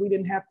do it. So we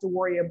didn't have to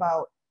worry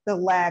about the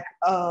lack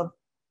of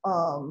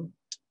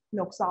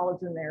milk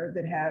solids in there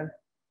that have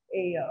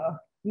a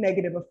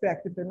negative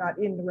effect if they're not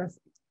in the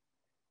recipe.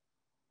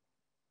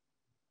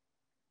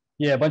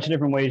 Yeah, a bunch of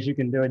different ways you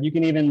can do it. You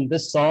can even,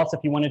 this sauce, if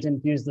you wanted to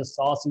infuse this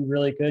sauce, you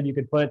really could. You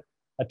could put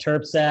a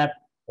terp sap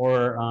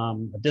or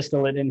a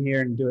distillate in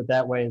here and do it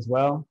that way as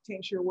well.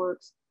 Tincture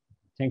works.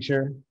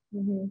 Tincture.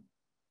 Mm-hmm.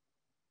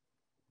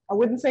 I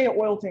wouldn't say an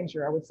oil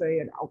tincture. I would say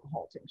an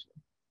alcohol tincture.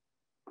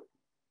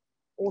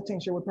 Oil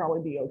tincture would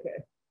probably be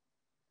okay.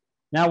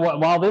 Now,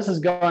 while this is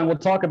going, we'll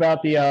talk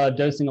about the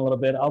dosing a little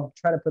bit. I'll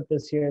try to put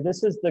this here.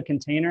 This is the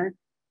container.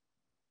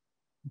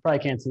 You probably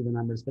can't see the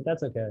numbers, but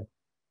that's okay.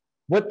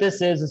 What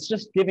this is, it's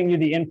just giving you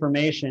the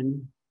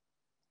information,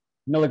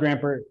 milligram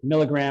per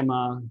milligram,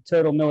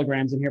 total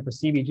milligrams in here for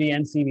CBG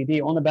and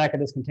CBD on the back of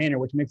this container,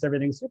 which makes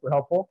everything super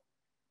helpful.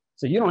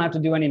 So you don't have to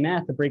do any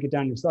math to break it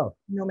down yourself.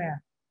 No math.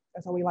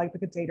 That's how we like the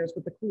containers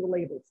with the clear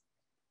labels.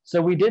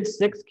 So we did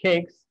 6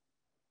 cakes.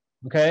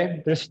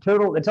 Okay, there's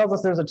total, it tells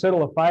us there's a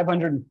total of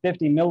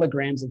 550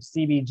 milligrams of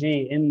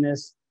CBG in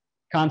this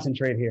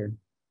concentrate here.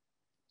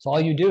 So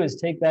all you do is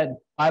take that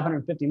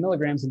 550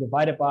 milligrams and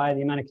divide it by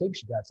the amount of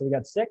cakes you got. So we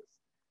got 6.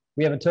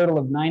 We have a total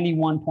of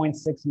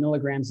 91.6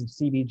 milligrams of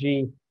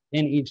CBG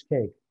in each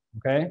cake,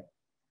 okay?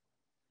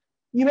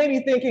 You may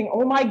be thinking,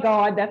 oh my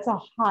God, that's a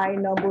high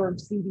number of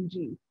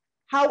CBG.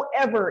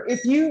 However,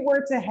 if you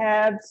were to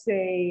have,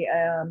 say,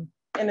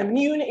 an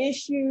immune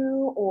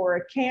issue or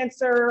a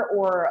cancer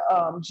or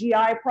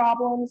GI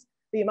problems,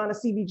 the amount of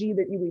CBG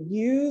that you would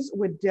use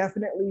would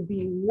definitely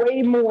be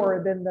way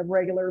more than the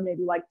regular,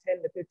 maybe like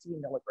 10 to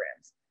 15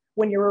 milligrams.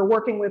 When you're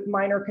working with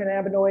minor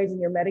cannabinoids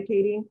and you're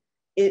medicating,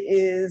 it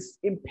is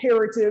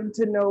imperative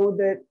to know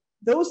that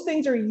those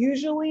things are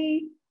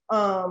usually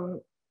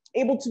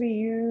able to be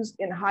used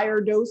in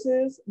higher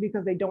doses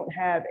because they don't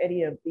have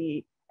any of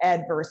the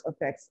adverse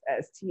effects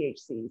as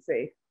THC,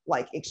 say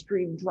like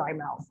extreme dry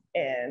mouth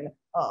and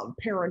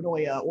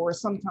paranoia, or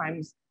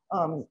sometimes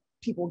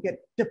people get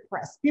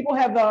depressed. People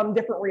have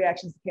different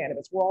reactions to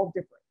cannabis. We're all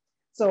different.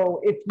 So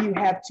if you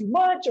have too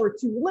much or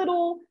too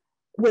little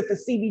with the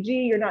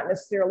CBG, you're not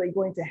necessarily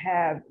going to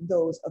have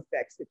those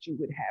effects that you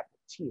would have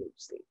with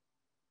THC.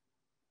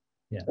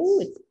 Yes. Oh,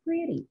 it's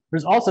pretty.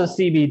 There's also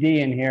CBD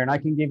in here, and I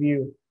can give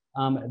you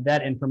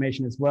that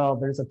information as well.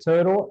 There's a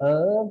total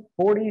of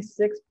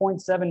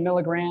 46.7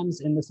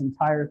 milligrams in this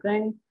entire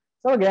thing.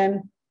 So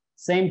again,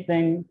 same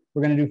thing.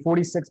 We're going to do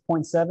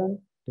 46.7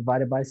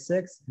 divided by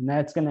 6, and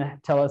that's going to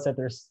tell us that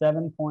there's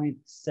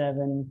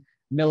 7.7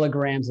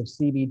 milligrams of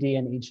CBD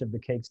in each of the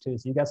cakes too.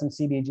 So you got some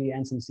CBG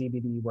and some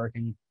CBD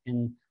working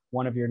in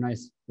one of your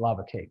nice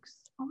lava cakes.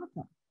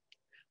 Awesome.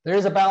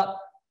 There's about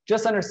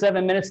just under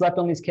 7 minutes left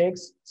on these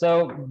cakes.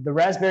 So the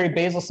raspberry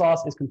basil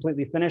sauce is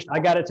completely finished. I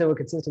got it to a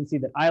consistency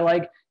that I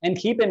like. And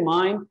keep in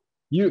mind,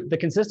 the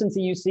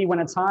consistency you see when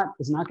it's hot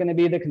is not going to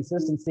be the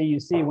consistency you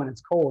see when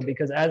it's cold,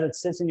 because as it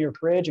sits in your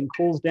fridge and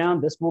cools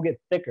down, this will get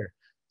thicker.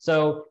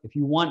 So if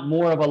you want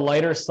more of a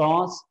lighter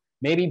sauce,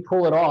 maybe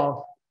pull it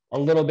off a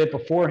little bit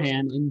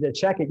beforehand. And to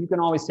check it, you can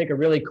always take a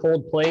really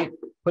cold plate,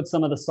 put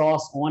some of the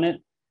sauce on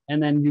it,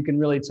 and then you can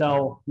really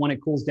tell when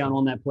it cools down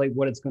on that plate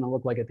what it's going to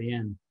look like at the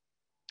end.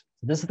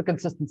 So this is the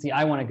consistency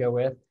I want to go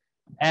with.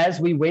 As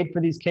we wait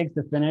for these cakes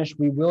to finish,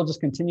 we will just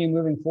continue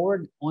moving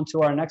forward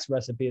onto our next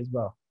recipe as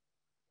well.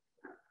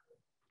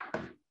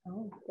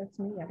 Oh, that's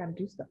me. I got to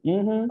do stuff.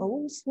 Mm-hmm.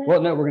 Oh, snap.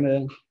 Well, no, we're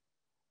going to,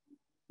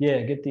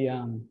 yeah, get the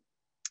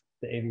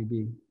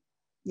AVB.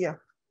 Yeah.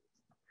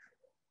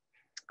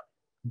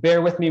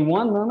 Bear with me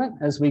one moment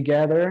as we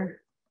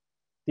gather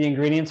the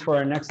ingredients for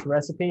our next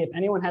recipe. If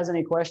anyone has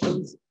any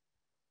questions,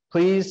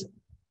 please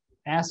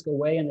ask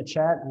away in the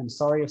chat. I'm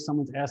sorry if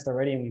someone's asked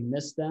already and we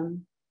missed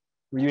them.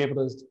 Were you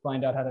able to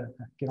find out how to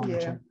get on the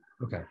chat?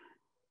 Okay.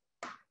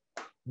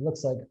 It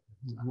looks like,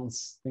 I don't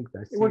think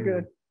that's. We're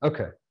good.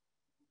 Okay.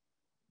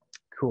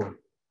 Cool.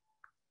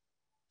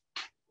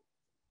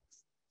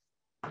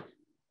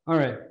 All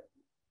right.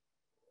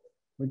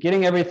 We're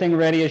getting everything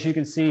ready, as you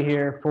can see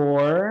here,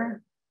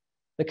 for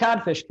the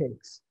codfish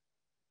cakes.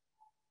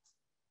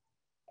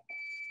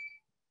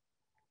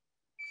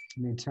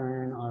 Let me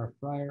turn our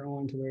fryer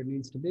on to where it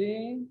needs to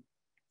be.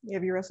 You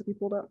have your recipe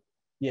pulled up?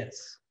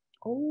 Yes.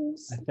 Oh,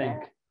 I snap.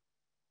 think.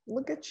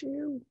 Look at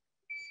you.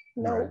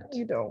 No, Right.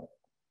 you don't.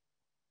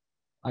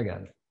 I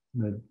got it.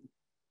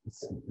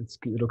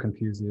 It'll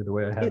confuse you the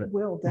way I have it. It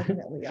will,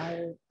 definitely.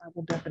 I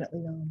will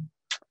definitely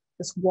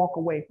just walk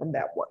away from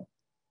that one.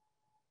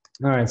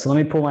 All right, so let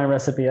me pull my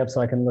recipe up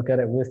so I can look at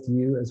it with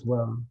you as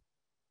well.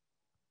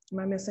 Am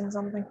I missing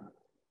something?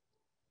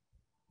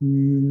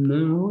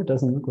 No, it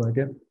doesn't look like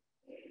it.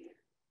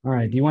 All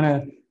right, do you want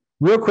to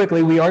real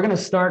quickly, we are going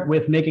to start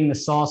with making the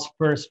sauce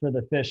first for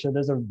the fish. So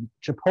there's a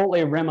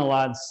Chipotle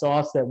Remoulade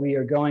sauce that we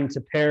are going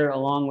to pair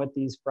along with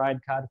these fried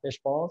codfish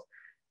balls.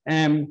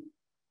 And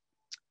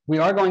we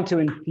are going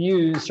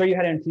to show you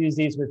how to infuse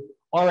these with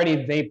already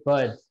vape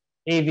bud,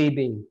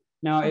 AVB.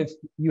 Now, if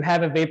you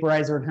have a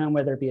vaporizer at home,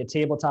 whether it be a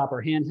tabletop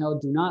or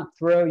handheld, do not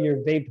throw your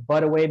vaped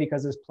bud away,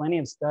 because there's plenty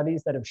of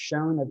studies that have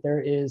shown that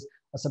there is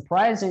a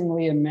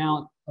surprisingly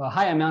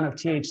high amount of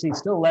THC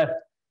still left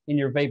in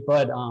your vape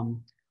bud.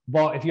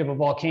 If you have a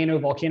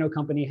Volcano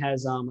company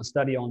has a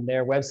study on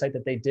their website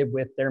that they did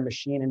with their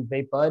machine and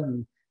vape bud,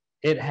 and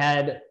it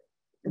had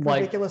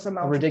like a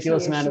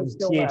ridiculous amount of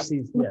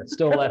THC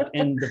still left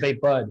in the vape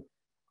bud.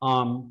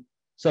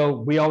 So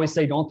we always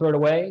say don't throw it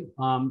away.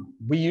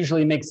 We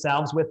usually make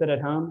salves with it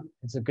at home.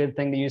 It's a good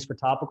thing to use for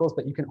topicals,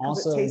 but you can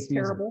also it tastes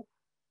terrible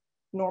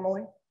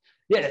normally.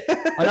 Yeah,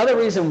 another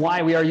reason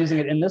why we are using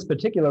it in this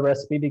particular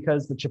recipe,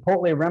 because the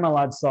Chipotle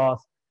Remoulade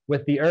sauce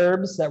with the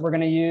herbs that we're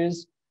going to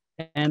use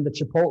and the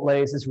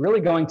chipotles is really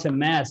going to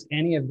mask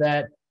any of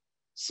that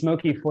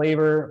smoky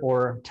flavor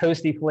or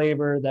toasty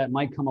flavor that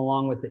might come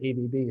along with the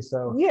ABB.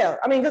 So yeah,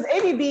 I mean, because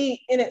ABB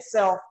in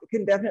itself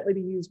can definitely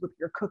be used with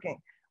your cooking.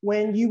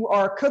 When you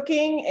are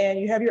cooking and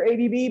you have your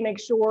ABB, make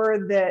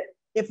sure that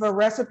if a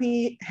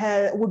recipe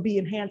would be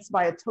enhanced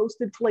by a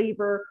toasted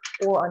flavor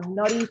or a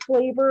nutty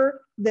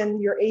flavor,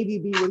 then your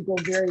ABB would go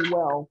very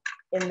well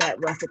in that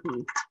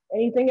recipe.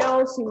 Anything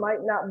else, you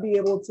might not be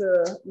able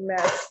to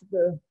match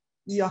the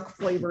yuck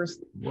flavors.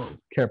 Whoa,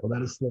 careful,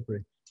 that is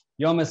slippery.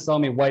 You almost saw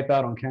me wipe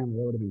out on camera.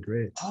 That would have been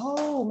great.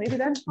 Oh, maybe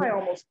that's why I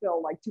almost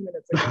fell like 2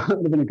 minutes ago. That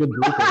would have been a good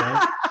blooper,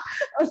 right?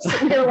 I was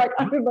sitting here like,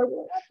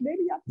 well,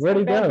 maybe Where'd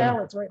he go?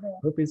 Balance right now.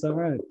 Hope he's all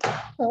right.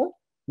 Huh?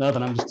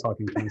 Nothing, I'm just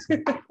talking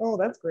crazy. Oh,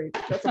 that's great.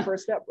 That's the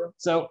first step, bro.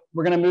 So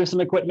we're going to move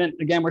some equipment.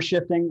 Again, we're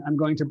shifting. I'm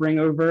going to bring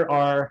over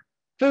our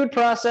food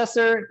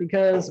processor,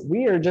 because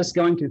we are just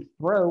going to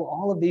throw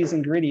all of these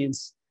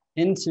ingredients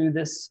into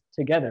this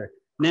together.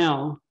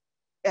 Now,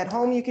 at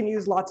home, you can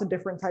use lots of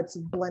different types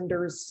of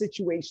blenders,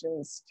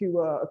 situations to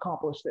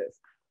accomplish this.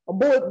 A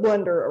bullet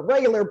blender, a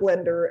regular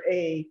blender,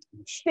 a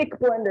stick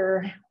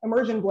blender,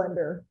 immersion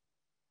blender,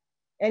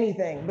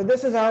 anything. But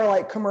this is our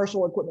like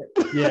commercial equipment.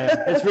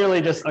 Yeah, it's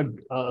really just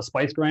a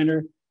spice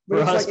grinder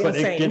for us, like but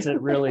insane.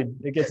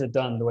 it gets it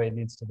done the way it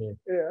needs to be.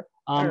 Yeah.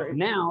 Right.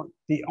 Now,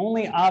 the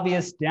only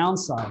obvious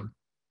downside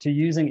to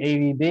using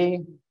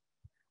AVB,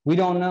 we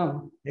don't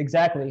know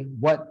exactly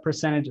what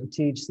percentage of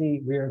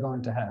THC we are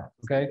going to have,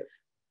 okay?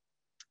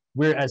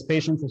 We're, as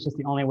patients, it's just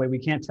the only way. We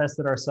can't test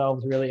it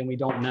ourselves, really, and we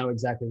don't know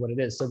exactly what it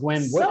is. So,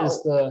 Gwen, what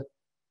is the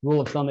rule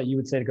of thumb that you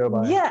would say to go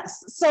by?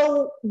 Yes,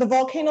 so the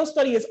volcano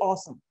study is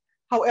awesome.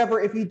 However,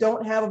 if you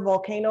don't have a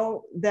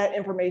volcano, that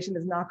information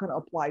is not going to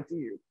apply to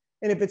you.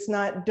 And if it's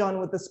not done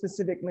with the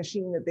specific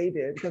machine that they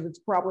did, because it's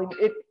probably,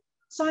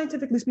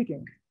 scientifically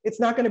speaking, it's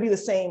not going to be the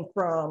same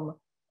from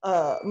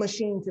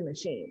machine to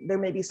machine. There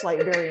may be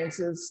slight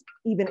variances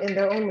even in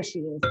their own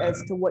machines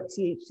as to what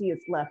THC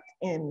is left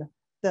in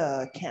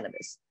the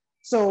cannabis.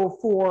 So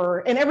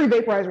and every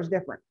vaporizer is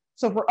different.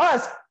 So for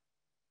us,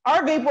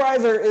 our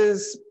vaporizer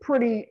is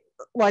pretty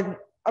like,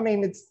 I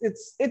mean,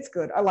 it's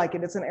good. I like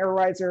it. It's an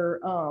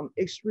Aerizer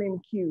Extreme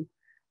Q,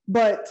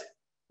 but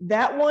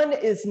that one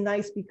is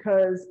nice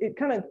because it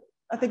kind of,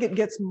 I think it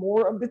gets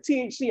more of the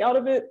THC out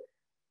of it,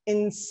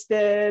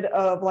 instead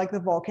of like the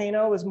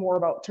Volcano is more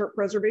about terp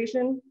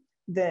preservation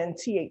than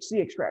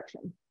THC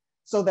extraction.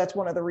 So that's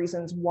one of the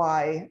reasons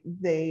why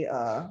they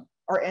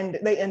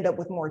end up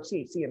with more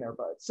THC in their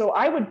buds. So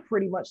I would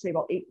pretty much say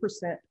about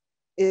 8%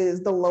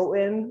 is the low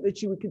end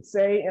that you could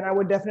say. And I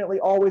would definitely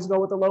always go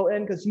with the low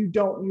end, because you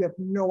have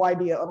no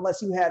idea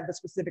unless you had the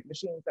specific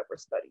machines that were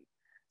studied.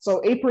 So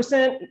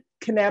 8%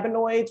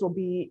 cannabinoids will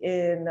be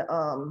in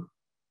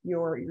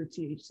your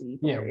THC,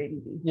 your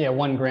ABV. Yeah,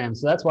 1 gram.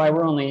 So that's why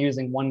we're only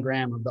using 1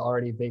 gram of the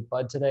already vape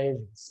bud today. As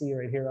you can see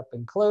right here up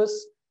and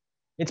close.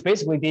 It's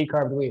basically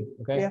decarbed weed,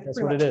 okay? Yeah,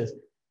 that's what it is.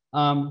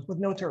 With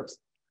no terps.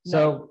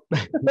 So,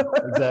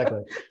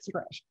 exactly.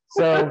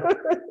 So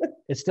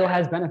it still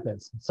has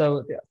benefits.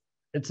 So yeah.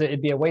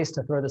 It'd be a waste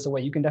to throw this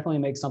away. You can definitely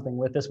make something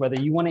with this, whether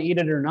you want to eat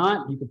it or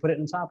not. You can put it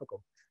in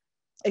topical.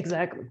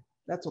 Exactly.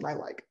 That's what I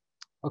like.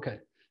 Okay.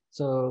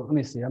 So let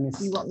me see.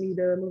 You want me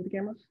to move the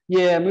camera?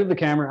 Yeah, move the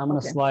camera. I'm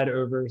going to slide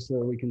over so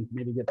we can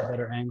maybe get a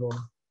better angle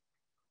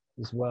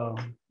as well.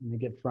 Let me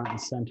get front and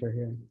center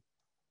here.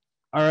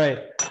 All right.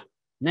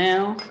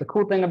 Now, the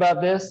cool thing about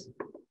this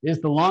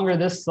is the longer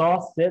this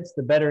sauce sits,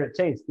 the better it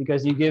tastes,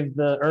 because you give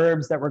the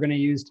herbs that we're going to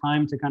use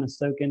time to kind of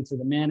soak into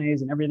the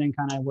mayonnaise and everything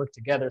kind of work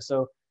together.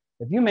 So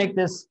if you make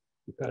this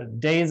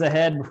days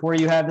ahead before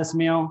you have this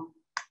meal,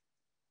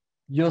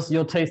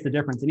 you'll taste the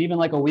difference. And even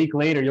like a week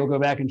later, you'll go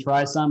back and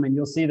try some, and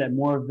you'll see that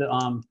more of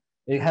the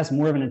it has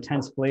more of an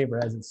intense flavor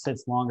as it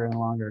sits longer and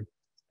longer.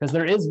 Because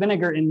there is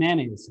vinegar in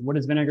mayonnaise. What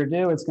does vinegar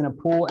do? It's going to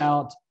pull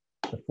out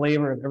the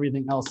flavor of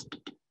everything else,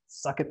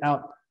 suck it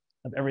out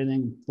of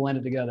everything, blend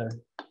it together.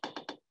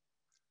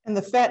 And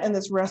the fat in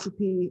this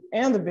recipe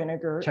and the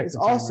vinegar is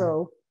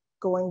also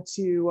going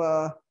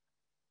to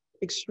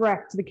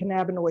extract the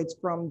cannabinoids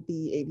from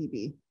the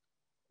ABB.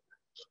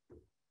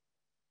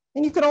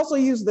 And you could also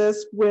use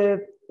this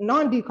with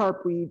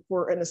non-decarb weed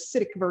for an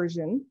acidic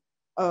version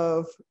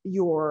of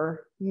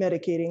your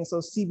medicating. So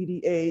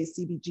CBDA,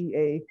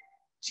 CBGA,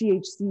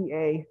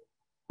 THCA,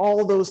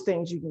 all those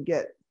things you can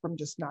get from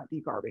just not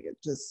decarbing it.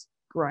 Just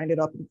grind it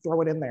up and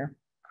throw it in there.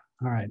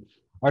 All right.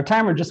 Our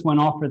timer just went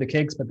off for the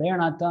cakes, but they are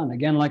not done.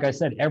 Again, like I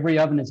said, every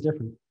oven is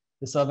different.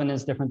 This oven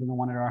is different than the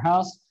one at our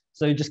house.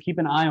 So you just keep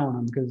an eye on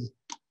them because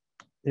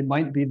it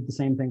might be the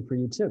same thing for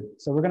you too.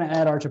 So we're going to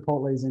add our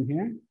chipotles in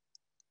here.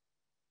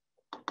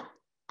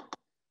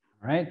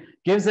 All right,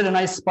 gives it a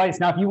nice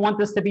spice. Now, if you want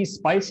this to be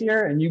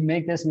spicier and you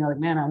make this and you're like,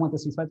 man, I want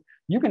this to be spicy,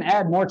 you can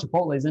add more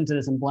chipotles into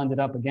this and blend it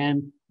up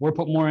again, or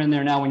put more in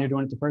there now when you're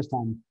doing it the first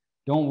time.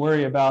 Don't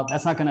worry about,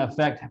 that's not going to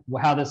affect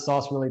how this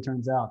sauce really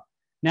turns out.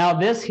 Now,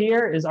 this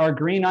here is our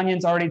green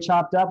onions already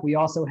chopped up. We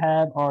also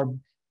have our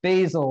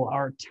basil,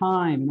 our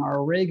thyme, and our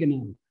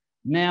oregano.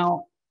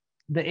 Now,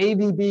 the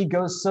ABB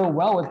goes so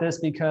well with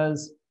this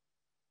because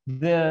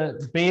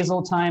the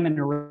basil, thyme, and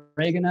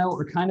oregano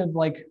are kind of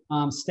like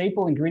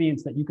staple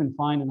ingredients that you can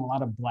find in a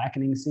lot of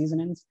blackening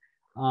seasonings,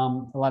 a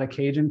lot of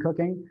Cajun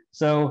cooking.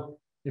 So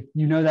if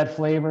you know that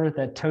flavor,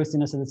 that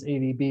toastiness of this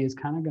ABB is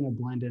kind of going to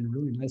blend in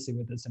really nicely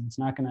with this, and it's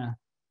not going to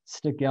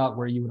stick out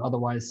where you would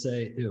otherwise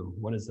say, ew,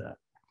 what is that?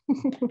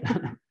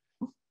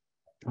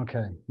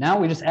 Okay, now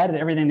we just added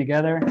everything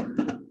together.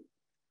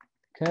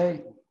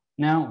 Okay,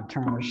 now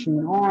turn our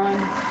machine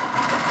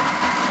on.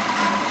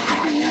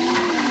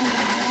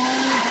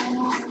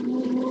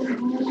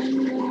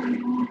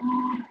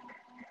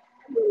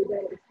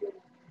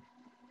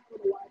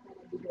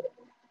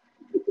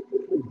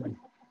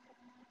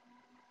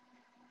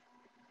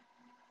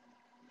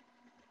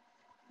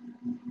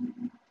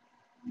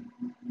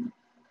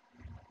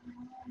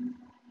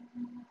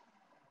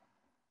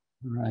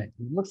 All right,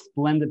 it looks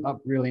blended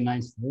up really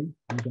nicely.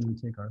 I'm going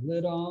to take our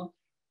lid off.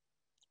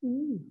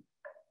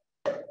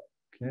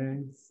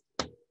 Okay.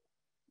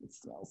 It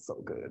smells so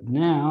good.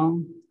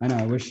 Now, I know,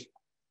 I wish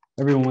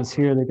everyone was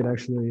here. They could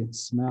actually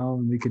smell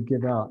and we could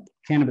give out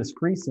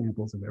cannabis-free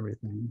samples of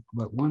everything.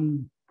 But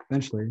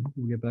eventually,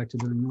 we'll get back to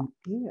doing that.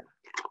 Yeah.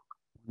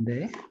 One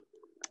day.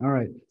 All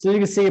right, so you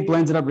can see it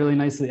blends it up really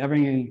nicely.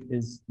 Everything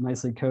is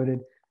nicely coated.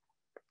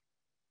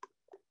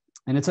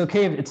 And it's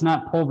okay if it's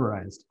not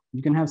pulverized.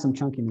 You can have some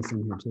chunkiness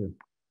in here too.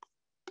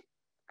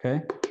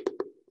 Okay,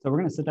 so we're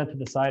gonna set that to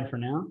the side for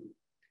now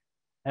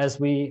as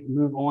we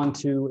move on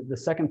to the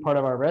second part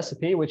of our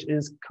recipe, which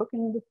is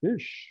cooking the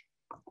fish.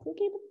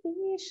 Cooking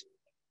the fish.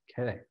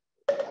 Okay,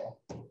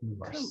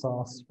 move our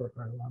sauce for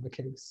our lava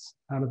cakes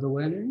out of the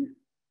way.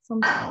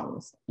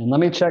 Sometimes. And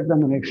let me check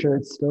them to make sure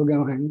it's still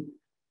going.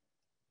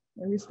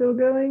 Are we still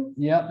going?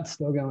 Yep, it's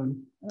still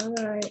going. All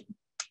right.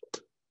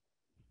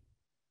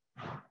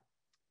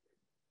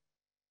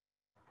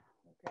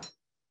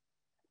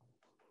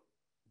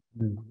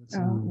 Let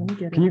me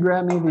get Can you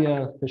grab me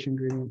the fish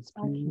ingredients,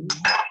 please?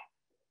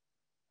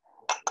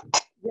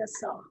 Yes,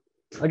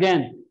 sir.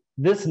 Again,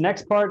 this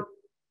next part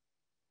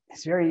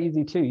is very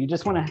easy too. You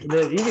just want to,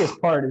 the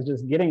easiest part is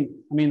just getting,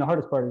 the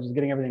hardest part is just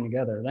getting everything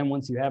together. Then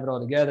once you have it all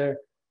together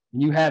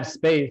and you have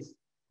space,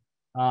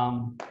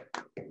 you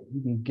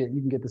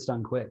can get this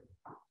done quick.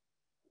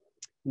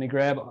 Let me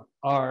grab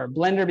our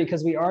blender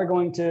because we are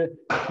going to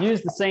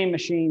use the same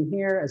machine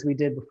here as we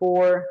did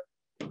before.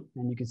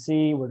 And you can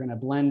see we're going to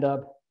blend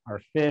up our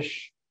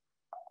fish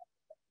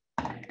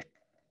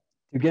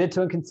to get it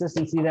to a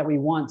consistency that we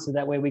want, so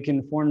that way we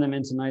can form them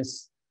into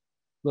nice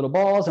little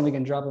balls and we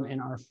can drop them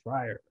in our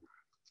fryer.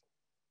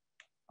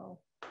 Oh.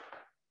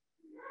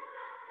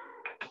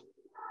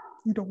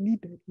 You don't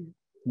need that here.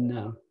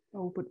 No.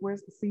 Oh, but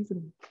where's the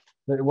seasoning?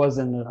 It was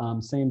in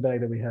the same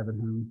bag that we have at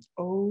home.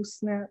 Oh,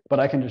 snap. But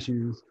I can just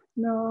use.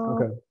 No.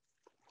 Okay.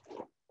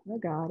 I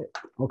got it.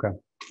 Okay.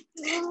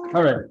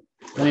 All right.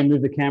 Let me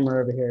move the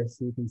camera over here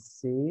so you can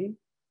see.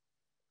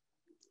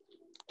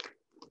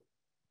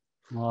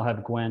 I'll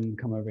have Gwen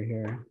come over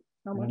here.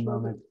 How much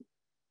was it?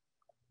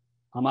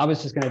 I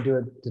was just going to do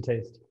it to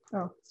taste.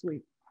 Oh,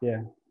 sweet.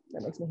 Yeah.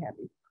 That makes me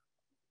happy.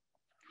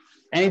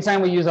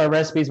 Anytime we use our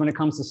recipes when it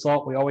comes to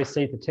salt, we always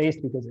say to taste,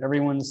 because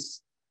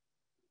everyone's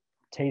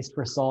taste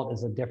for salt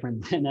is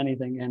different than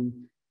anything. And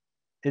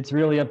it's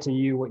really up to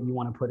you what you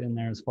want to put in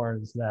there as far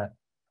as that.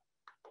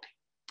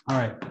 All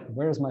right.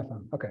 Where's my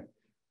phone? Okay.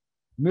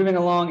 Moving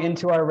along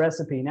into our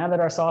recipe. Now that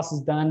our sauce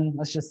is done,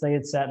 let's just say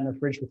it sat in the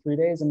fridge for 3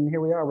 days, and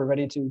here we are. We're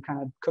ready to kind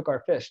of cook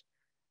our fish.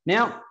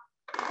 Now,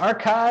 our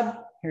cod,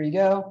 here you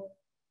go.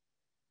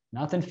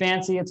 Nothing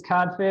fancy, it's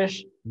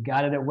codfish. We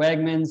got it at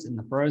Wegmans in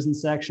the frozen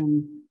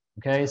section.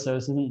 Okay, so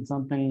this isn't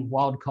something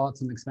wild caught,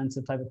 some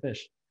expensive type of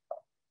fish.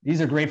 These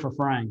are great for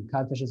frying.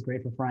 Codfish is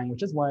great for frying,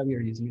 which is why we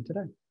are using it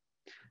today.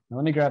 Now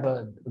let me grab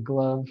a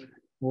glove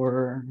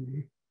or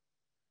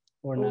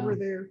no. Over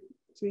there,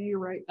 to your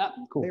right. Ah,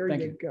 cool, there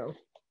thank you go.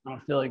 I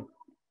don't feel like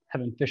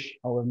having fish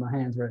all over my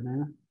hands right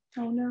now.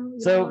 Oh no,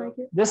 so like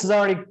it? This is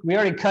we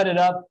already cut it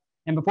up.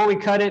 And before we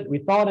cut it, we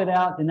thawed it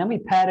out and then we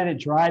patted it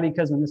dry,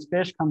 because when this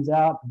fish comes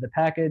out of the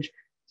package,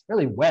 it's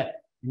really wet.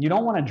 And you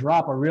don't want to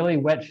drop a really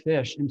wet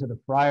fish into the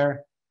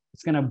fryer.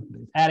 It's going to,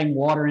 adding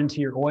water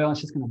into your oil, it's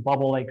just going to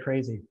bubble like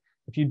crazy.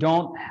 If you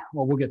don't,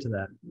 well, we'll get to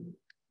that.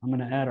 I'm going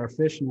to add our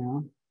fish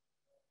now.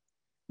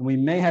 And we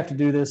may have to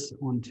do this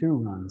on 2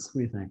 runs. What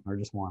do you think? Or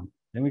just 1?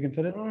 Then we can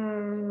fit it?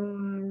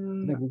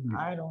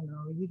 I don't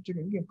know. You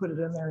can put it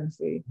in there and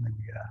see.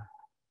 Yeah.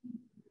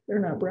 They're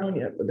not brown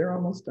yet, but they're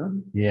almost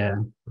done. Yeah.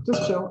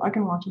 Just chill. I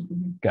can watch them from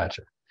here.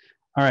 Gotcha.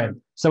 All right.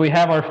 So we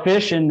have our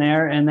fish in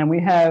there, and then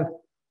we have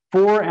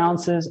 4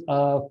 ounces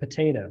of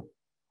potato.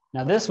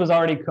 Now this was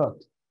already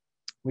cooked.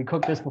 We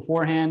cooked this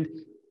beforehand.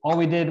 All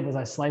we did was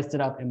I sliced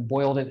it up and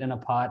boiled it in a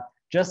pot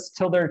just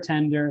till they're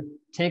tender.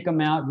 Take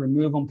them out,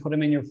 remove them, put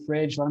them in your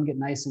fridge, let them get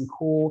nice and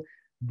cool.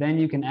 Then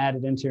you can add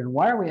it into here. And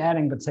why are we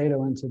adding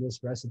potato into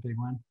this recipe,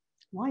 Gwen?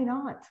 Why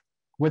not?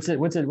 What's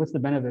the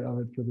benefit of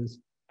it for this?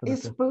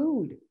 It's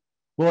food.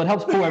 Well, it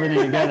helps pull everything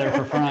together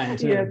for frying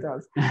too. Yeah, it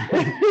does.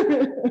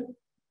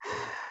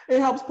 It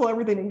helps pull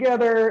everything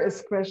together,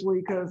 especially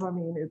because, I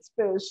mean, it's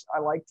fish. I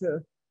like to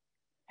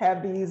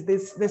have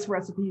this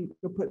recipe. You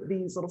could put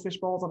these little fish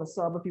balls on a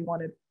sub if you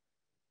wanted.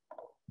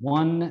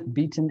 1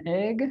 beaten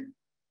egg.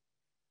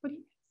 But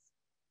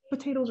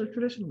potatoes are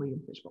traditionally in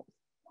fish balls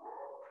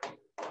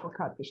or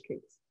codfish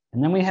cakes.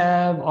 And then we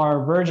have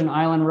our Virgin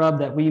Island rub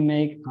that we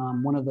make,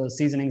 one of the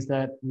seasonings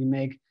that we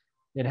make.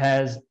 It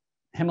has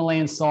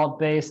Himalayan salt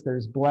base,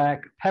 there's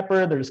black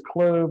pepper, there's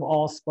clove,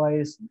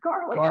 allspice,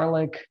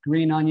 garlic,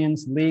 green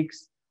onions,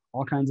 leeks,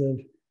 all kinds of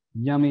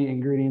yummy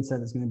ingredients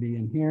that is going to be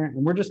in here.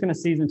 And we're just going to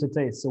season to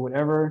taste. So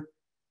whatever.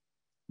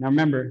 Now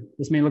remember,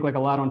 this may look like a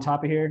lot on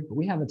top of here, but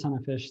we have a ton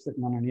of fish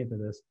sitting underneath of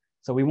this.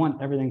 So we want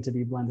everything to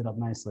be blended up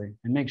nicely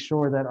and make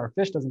sure that our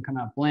fish doesn't come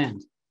out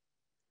bland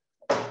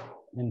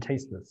and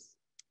tasteless.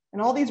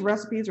 And all these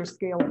recipes are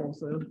scalable.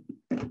 So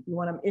if you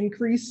want to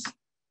increase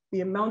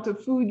the amount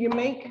of food you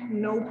make,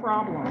 no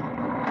problem.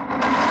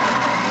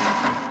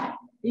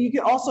 You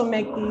can also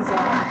make these, maybe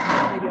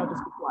I'll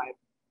just be quiet.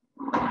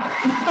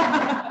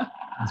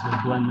 As we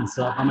blend this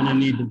up, I'm gonna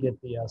need to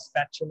get the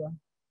spatula.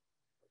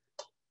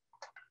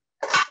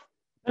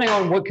 Depending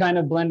on what kind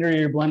of blender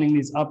you're blending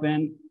these up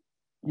in,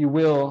 you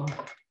will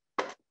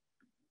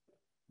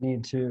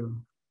need to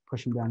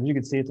push them down. As you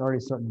can see, it's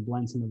already starting to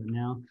blend some of it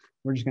now.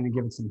 We're just gonna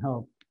give it some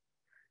help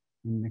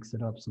and mix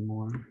it up some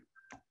more.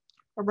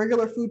 A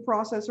regular food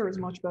processor is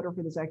much better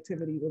for this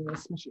activity than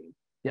this machine.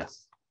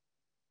 Yes.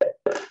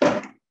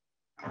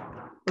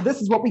 But this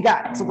is what we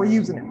got, so we're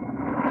using it.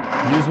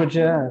 Use what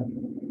you have.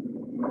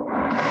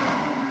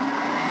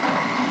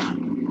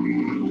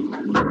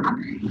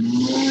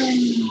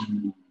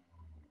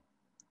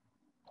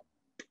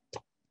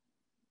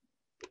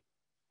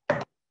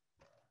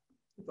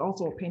 It's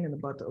also a pain in the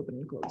butt to open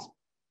and close.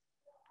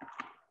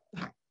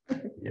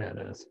 Yeah, it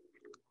is.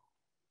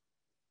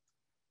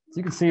 So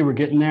you can see we're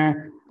getting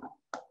there.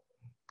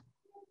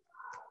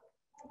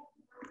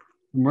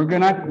 We're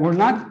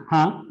not,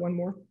 huh? One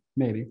more.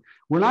 Maybe.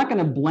 We're not going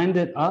to blend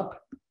it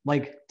up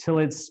like till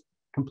it's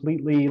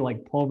completely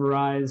like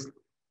pulverized,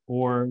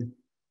 or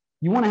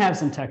you want to have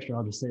some texture.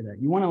 I'll just say that.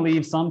 You want to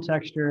leave some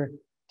texture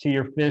to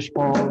your fish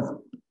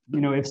balls.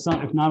 You know, if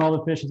not all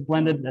the fish is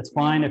blended, that's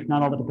fine. If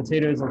not all the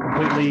potatoes are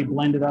completely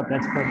blended up,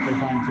 that's perfectly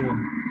fine too.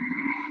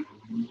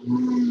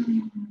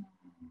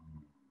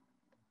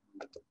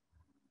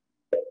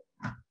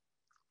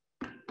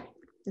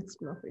 It's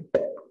fluffy.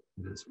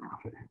 It is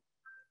fluffy.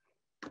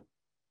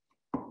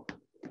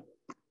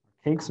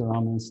 Cakes are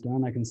almost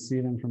done. I can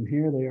see them from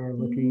here. They are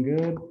looking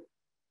good.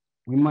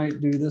 We might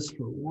do this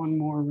for 1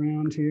 more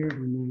round here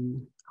and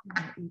then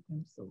I want to eat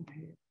them so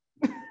bad.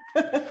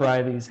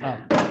 fry these up.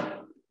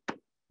 All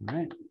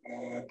right.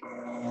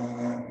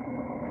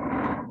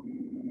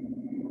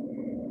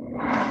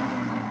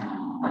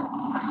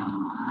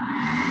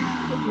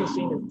 This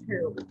machine is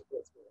terrible.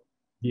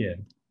 Yeah.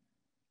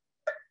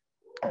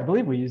 I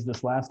believe we used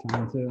this last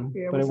time too,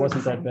 Yeah, but it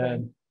wasn't that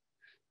bad.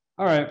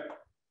 All right.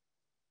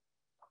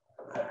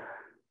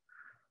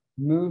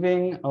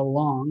 Moving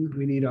along,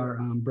 we need our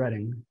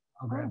breading.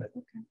 I'll grab it.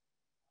 Okay.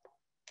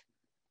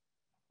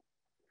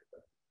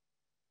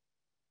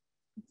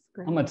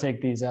 I'm gonna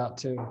take these out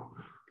too.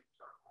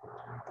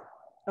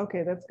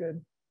 Okay, that's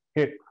good.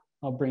 Here,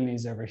 I'll bring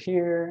these over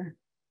here.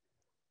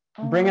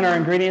 Bringing our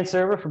ingredients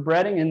over for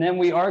breading, and then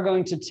we are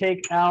going to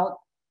take out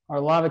our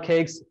lava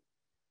cakes,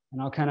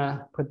 and I'll kind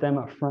of put them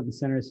up front and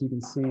center so you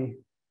can see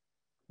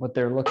what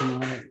they're looking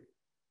like.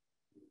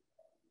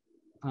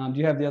 Do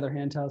you have the other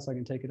hand towel so I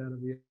can take it out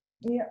of you?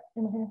 Yeah,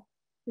 in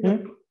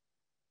here.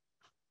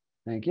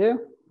 Thank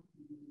you.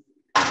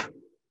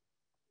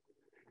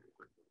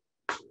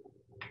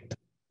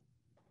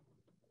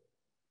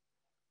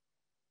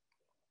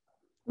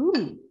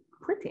 Ooh,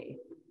 pretty.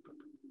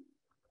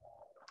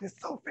 It's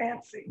so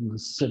fancy. I'm gonna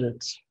sit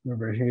it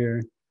over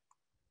here.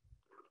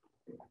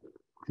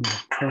 In the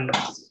front.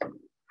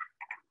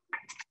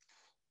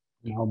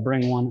 And I'll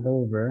bring one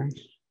over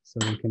so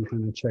we can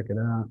kind of check it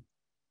out.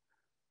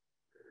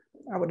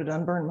 I would have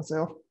done burned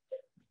myself.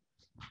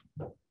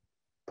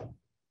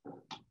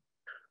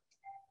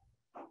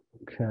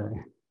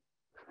 Okay.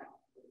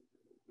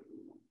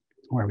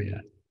 Where are we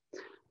at?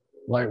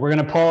 Like, we're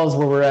gonna pause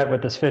where we're at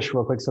with this fish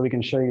real quick so we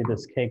can show you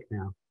this cake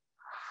now.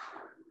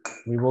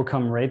 We will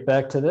come right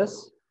back to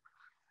this.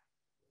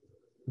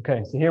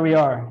 Okay, so here we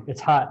are. It's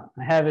hot.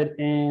 I have it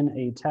in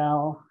a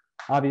towel,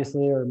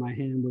 obviously, or my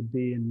hand would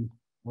be in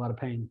a lot of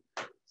pain.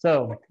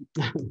 So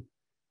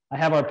I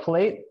have our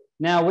plate.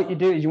 Now what you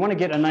do is you want to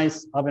get a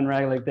nice oven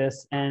rag like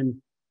this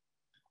and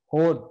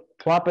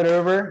plop it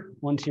over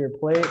onto your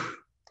plate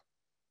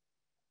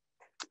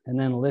and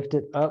then lift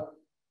it up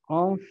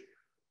off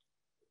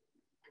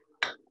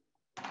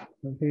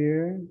of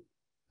here.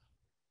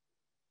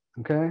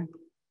 Okay.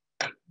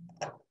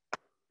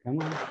 Come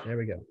on, there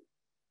we go.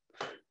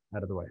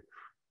 Out of the way.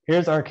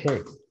 Here's our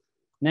cake.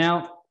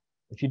 Now,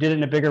 if you did it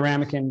in a bigger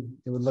ramekin,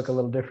 it would look a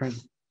little different,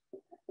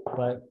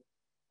 but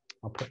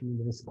I'll put it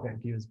into this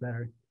view is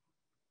better.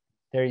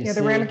 There you see. Yeah,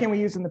 the ramekin we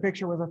used in the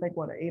picture was, I think,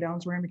 what, an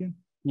 8-ounce ramekin?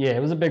 Yeah, it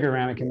was a bigger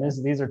ramekin.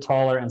 These are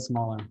taller and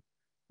smaller.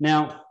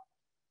 Now,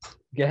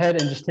 go ahead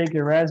and just take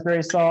your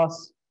raspberry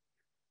sauce.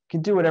 You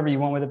can do whatever you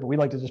want with it, but we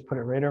like to just put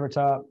it right over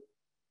top.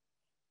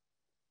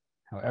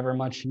 However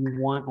much you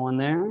want on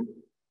there.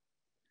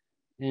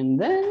 And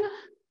then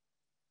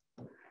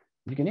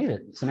you can eat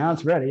it. So now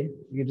it's ready.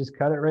 You can just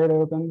cut it right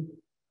open.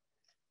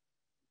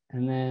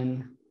 And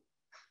then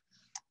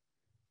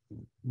a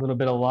little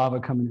bit of lava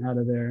coming out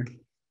of there.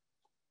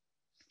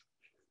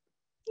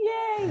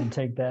 Yay! And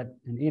take that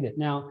and eat it.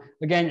 Now,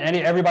 again,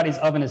 everybody's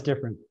oven is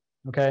different,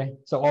 okay?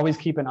 So always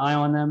keep an eye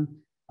on them.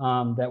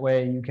 That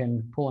way you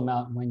can pull them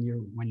out when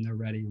they're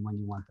ready and when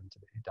you want them to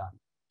be done.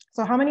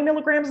 So how many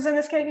milligrams is in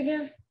this cake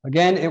again?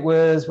 Again, it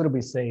was, what did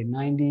we say?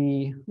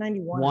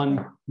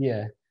 91.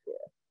 Yeah.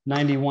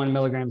 91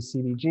 milligrams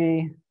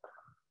CBG.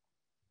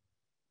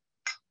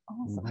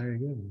 Awesome. There you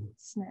go.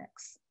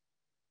 Snacks.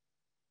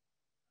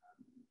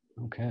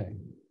 Okay.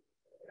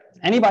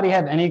 Anybody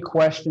have any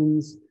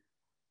questions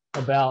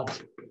about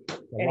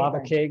the lava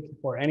cake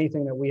or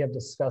anything that we have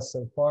discussed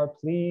so far?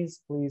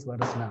 Please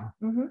let us know.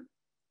 Mm-hmm.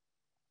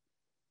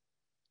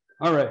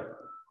 All right.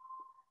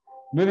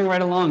 Moving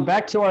right along,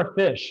 back to our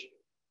fish.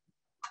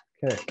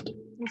 Okay.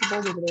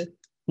 There's a bowl over there.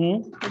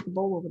 There's a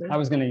bowl over there. I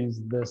was going to use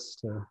this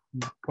to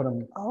put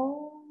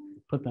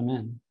them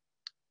in.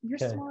 You're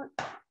smart.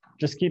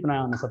 Just keep an eye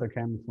on this other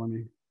camera for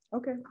me.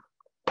 Okay.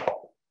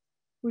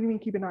 What do you mean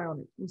keep an eye on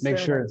it? Make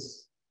sure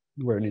it's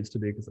where it needs to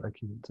be because I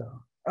can't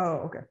tell. Oh,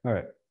 okay. All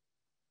right.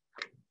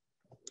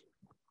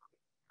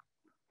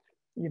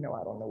 You know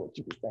I don't know what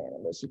you be saying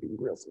unless you be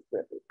real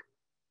specific.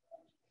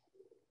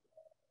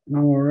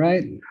 All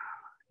right.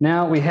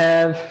 Now we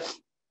have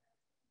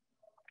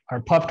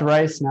our puffed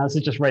rice. Now this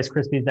is just Rice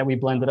Krispies that we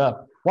blended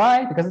up.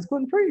 Why? Because it's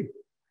gluten-free.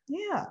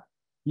 Yeah.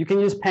 You can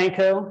use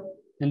panko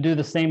and do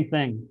the same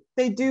thing.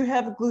 They do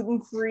have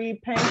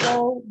gluten-free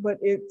panko, but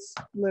it's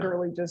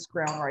literally just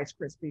ground Rice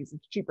Krispies.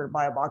 It's cheaper to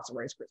buy a box of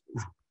Rice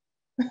Krispies.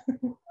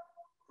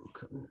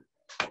 Okay.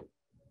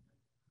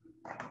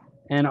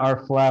 And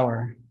our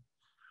flour,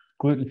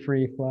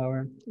 gluten-free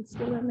flour. It's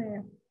still in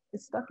there.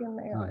 It's stuck in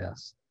there. Oh,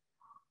 yes.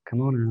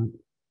 Come on out.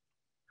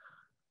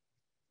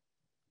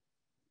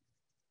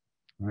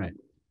 All right.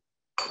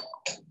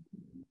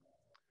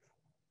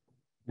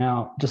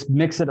 Now, just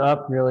mix it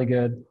up really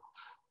good.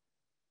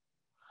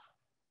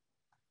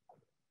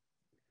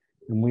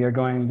 And we are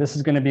going, this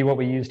is going to be what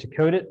we use to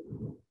coat it.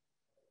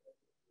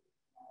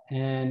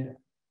 And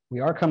we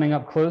are coming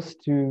up close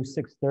to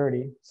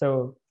 6:30.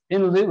 So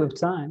in lieu of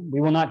time,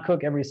 we will not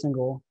cook every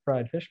single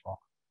fried fish ball.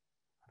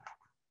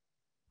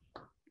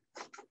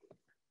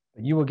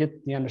 But you will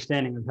get the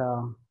understanding of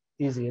how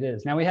easy it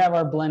is. Now we have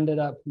our blended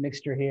up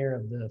mixture here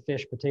of the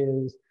fish,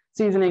 potatoes,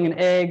 seasoning, and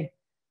egg.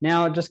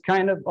 Now just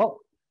kind of,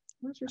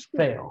 Where's your scoop?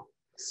 fail.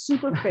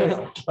 Super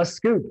fail. A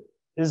scoop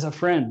is a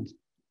friend.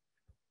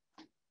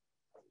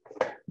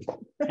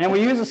 And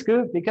we use a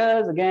scoop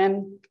because,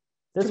 again,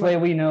 this way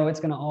we know it's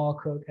going to all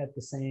cook at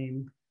the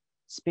same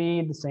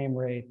speed, the same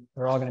rate.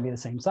 They're all going to be the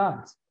same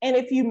size. And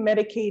if you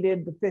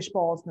medicated the fish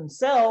balls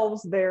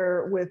themselves,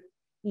 they're with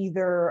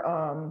either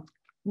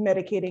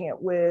medicating it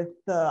with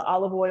the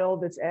olive oil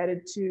that's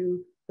added to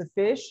the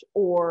fish,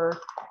 or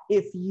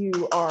if you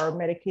are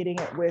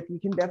medicating it with, you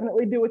can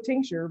definitely do a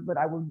tincture, but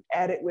I would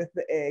add it with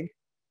the egg.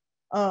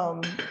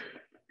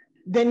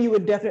 Then you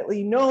would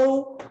definitely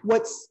know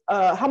what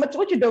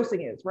your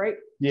dosing is, right?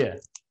 Yeah.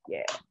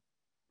 Yeah.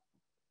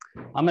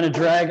 I'm going to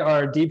drag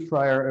our deep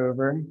fryer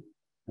over.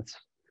 That's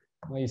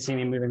why you see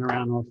me moving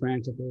around all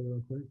frantically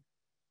real quick.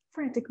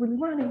 Frantically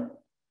running.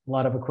 A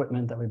lot of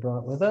equipment that we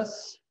brought with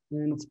us,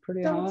 and it's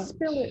pretty hot. Don't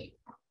spill it.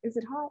 Is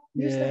it hot?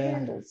 Use the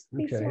handles.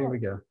 Be Okay, smart. here we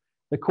go.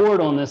 The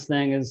cord on this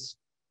thing is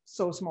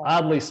so small.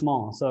 oddly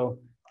small, so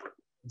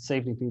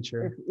safety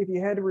feature. If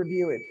you had to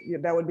review it,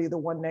 that would be the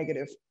one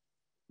negative.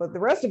 But the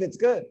rest of it's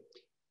good.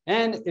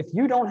 And if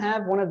you don't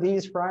have one of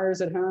these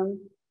fryers at home,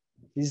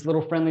 these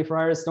little friendly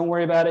fryers, don't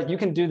worry about it. You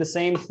can do the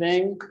same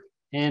thing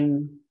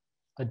in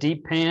a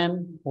deep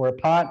pan or a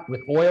pot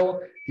with oil.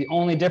 The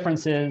only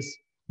difference is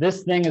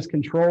this thing is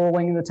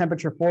controlling the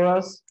temperature for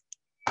us.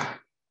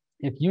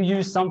 If you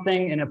use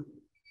something in a,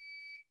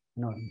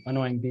 no,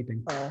 annoying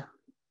beeping.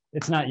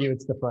 It's not you,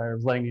 it's the fryer. I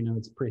was letting you know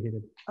it's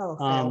preheated. Oh,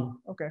 fail.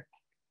 Okay.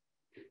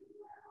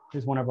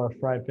 Here's one of our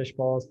fried fish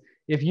balls.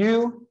 If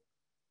you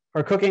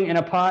are cooking in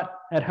a pot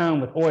at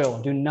home with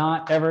oil, do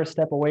not ever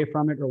step away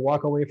from it or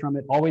walk away from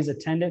it. Always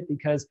attend it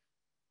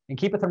and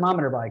keep a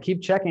thermometer by.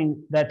 Keep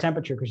checking that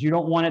temperature because you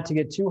don't want it to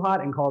get too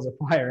hot and cause a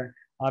fire,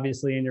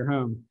 obviously, in your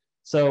home.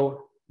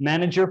 So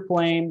manage your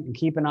flame and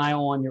keep an eye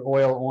on your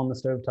oil on the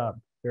stovetop.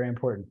 Very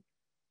important.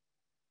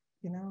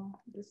 You know,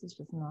 this is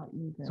just not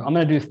even. So I'm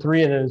going to do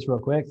 3 of those real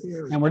quick.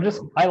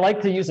 And I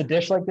like to use a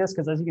dish like this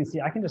because as you can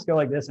see, I can just go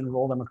like this and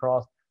roll them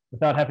across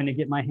without having to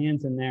get my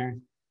hands in there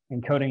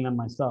and coating them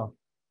myself.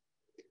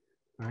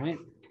 All right.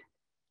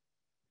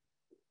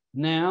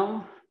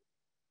 Now,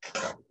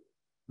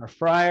 our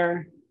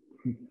fryer,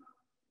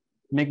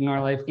 making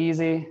our life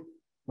easy.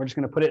 We're just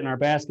going to put it in our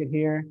basket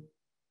here.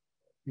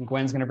 And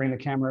Gwen's going to bring the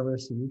camera over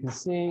so you can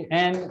see.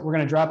 And we're going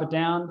to drop it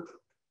down.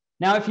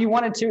 Now, if you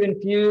wanted to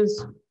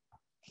infuse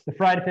the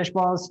fried fish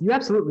balls, you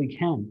absolutely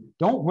can.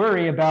 Don't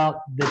worry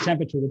about the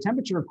temperature. The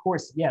temperature, of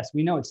course, yes,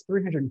 we know it's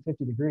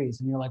 350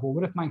 degrees. And you're like, well,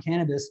 what if my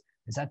cannabis,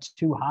 is that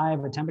too high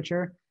of a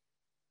temperature?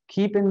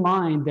 Keep in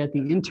mind that the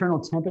internal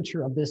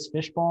temperature of this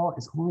fish ball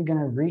is only going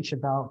to reach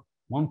about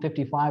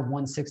 155,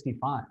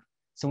 165.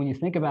 So when you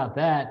think about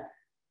that,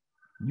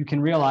 you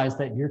can realize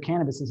that your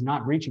cannabis is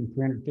not reaching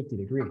 350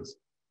 degrees.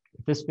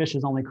 If this fish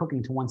is only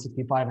cooking to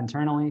 165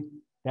 internally,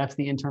 that's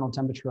the internal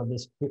temperature of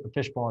this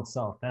fish ball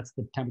itself. That's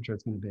the temperature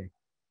it's going to be.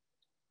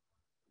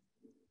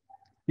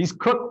 These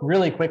cook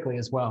really quickly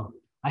as well.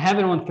 I have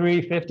it on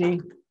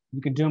 350.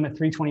 You could do them at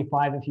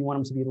 325 if you want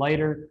them to be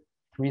lighter,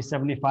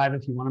 375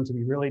 if you want them to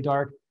be really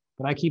dark,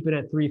 but I keep it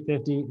at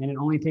 350 and it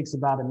only takes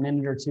about a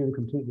minute or 2 to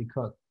completely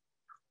cook.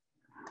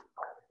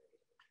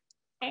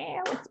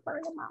 Ow, it's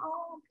burning my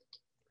arm.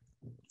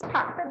 It's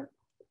popping.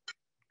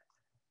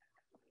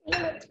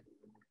 Damn it.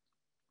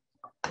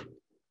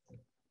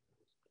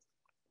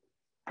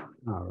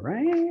 All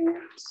right.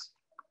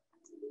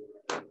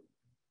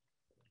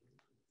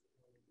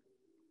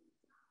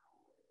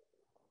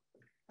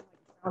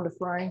 Sound of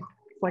frying.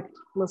 It's like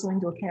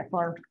listening to a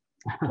campfire.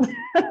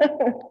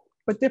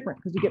 But different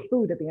because you get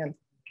food at the end.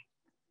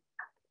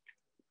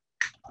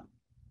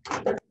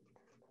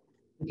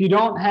 If you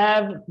don't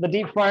have the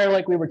deep fryer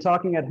like we were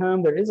talking at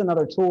home, there is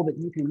another tool that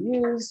you can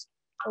use.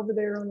 Over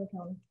there on the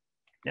counter.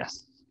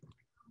 Yes.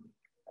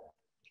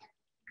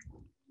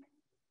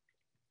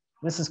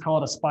 This is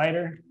called a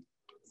spider.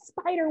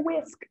 Spider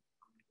whisk.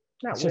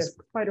 Not It's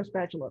whisk, spider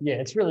spatula. Yeah,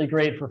 it's really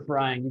great for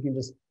frying. You can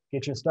just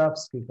get your stuff,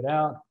 scoop it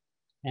out,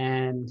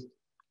 and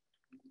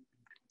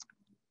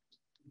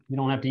you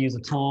don't have to use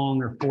a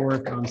tong or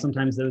fork.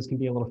 Sometimes those can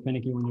be a little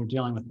finicky when you're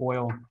dealing with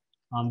oil.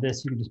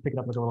 This, you can just pick it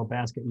up with a little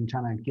basket and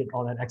try to get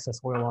all that excess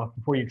oil off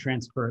before you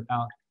transfer it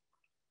out.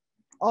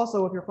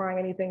 Also, if you're frying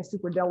anything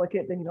super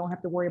delicate, then you don't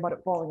have to worry about it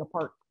falling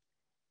apart.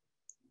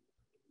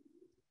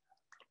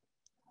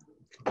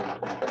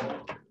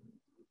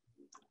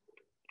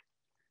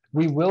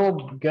 We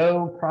will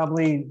go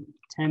probably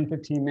 10,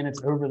 15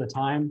 minutes over the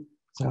time.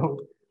 So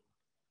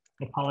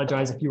I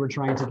apologize if you were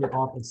trying to get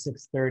off at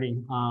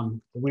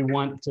 6:30. We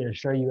want to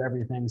show you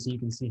everything so you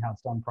can see how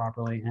it's done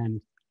properly.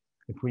 And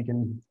if we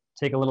can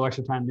take a little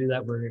extra time to do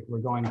that, we're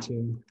going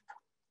to.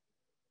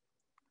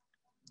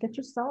 Get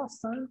your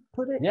sauce, son.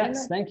 Put it in.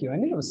 Yes, thank you. I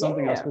knew it was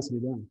something I was supposed to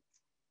be doing.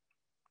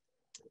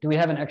 Do we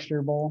have an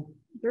extra bowl?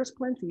 There's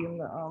plenty in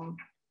the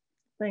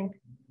thing.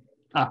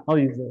 I'll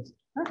use this.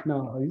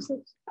 No, I'll use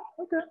this.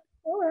 Okay,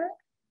 all right.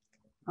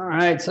 All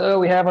right, so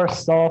we have our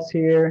sauce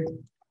here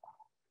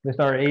with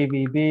our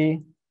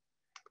AVB.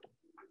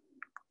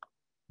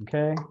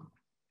 Okay.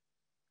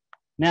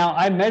 Now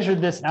I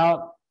measured this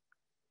out,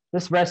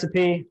 this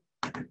recipe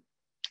for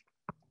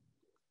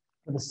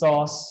the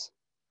sauce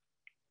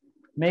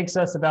makes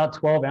us about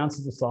 12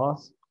 ounces of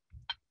sauce.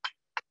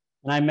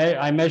 And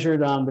I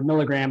measured the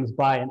milligrams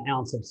by an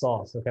ounce of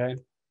sauce, okay?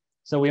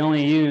 So we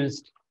only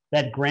used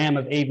that gram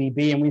of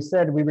AVB, and we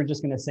said we were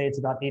just gonna say it's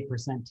about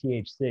 8%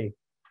 THC.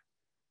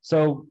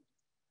 So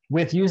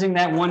with using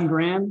that 1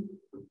 gram,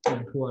 I'm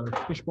gonna pull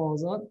our fish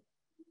balls up.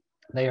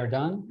 They are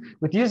done.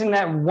 With using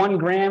that 1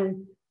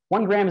 gram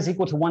is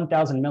equal to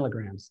 1,000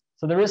 milligrams.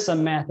 So there is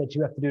some math that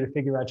you have to do to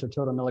figure out your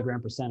total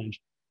milligram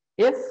percentage.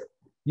 If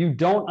you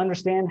don't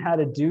understand how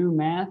to do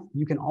math,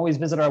 you can always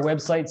visit our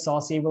website,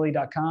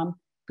 saucierwilly.com.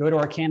 Go to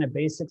our Canna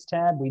Basics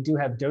tab. We do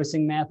have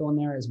dosing math on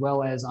there, as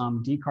well as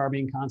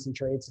decarbing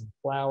concentrates and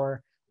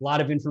flour. A lot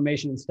of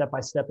information and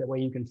step-by-step, that way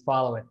you can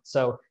follow it.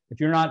 So if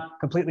you're not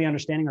completely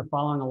understanding or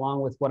following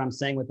along with what I'm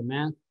saying with the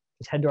math,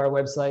 just head to our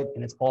website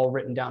and it's all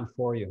written down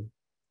for you.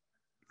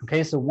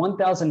 Okay, so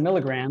 1,000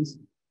 milligrams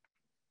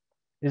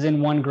is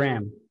in 1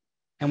 gram.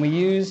 And we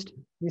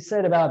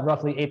said about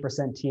roughly 8%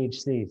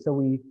 THC. So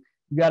you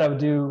gotta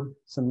do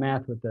some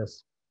math with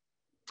this.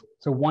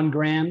 So 1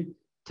 gram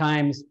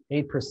times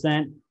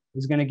 8%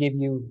 is gonna give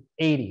you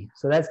 80.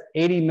 So that's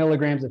 80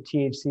 milligrams of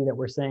THC that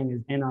we're saying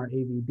is in our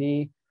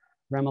AVB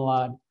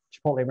Remoulade,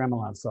 Chipotle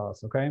Remoulade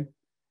sauce, okay?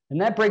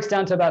 And that breaks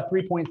down to about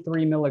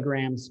 3.3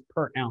 milligrams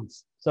per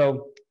ounce.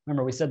 So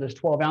remember, we said there's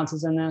 12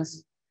 ounces in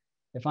this.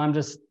 if I'm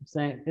just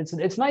saying,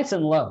 it's nice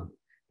and low,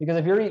 because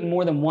if you're eating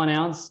more than 1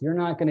 ounce, you're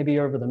not going to be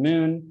over the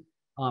moon.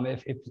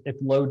 If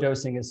low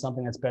dosing is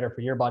something that's better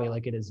for your body,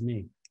 like it is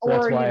me. So or,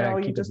 that's why you know,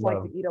 I keep you just it like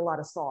low. to eat a lot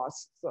of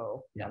sauce.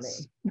 So,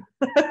 Yes. I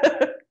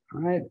mean.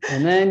 All right.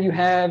 And then you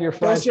have your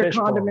fried Dose your fish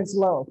condiments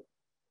balls. low.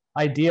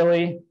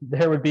 Ideally,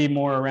 there would be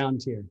more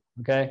around here.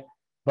 Okay.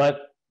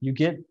 But you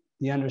get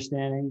the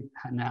understanding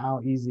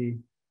how easy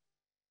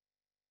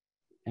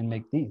and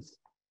make these.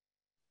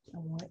 I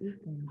want to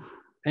eat them.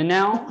 And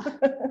now,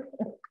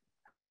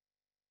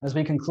 as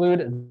we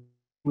conclude,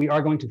 we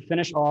are going to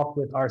finish off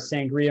with our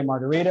Sangria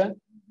Margarita.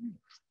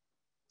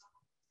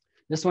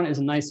 This one is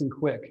nice and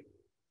quick.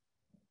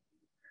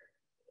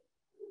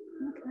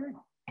 Okay.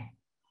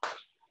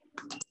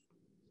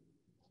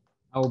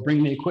 I will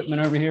bring the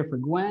equipment over here for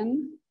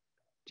Gwen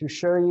to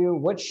show you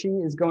what she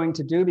is going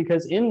to do,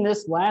 because in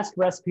this last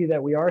recipe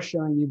that we are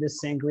showing you, this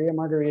Sangria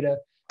Margarita,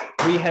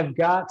 we have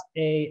got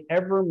a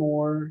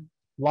Evermore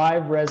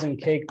live resin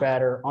cake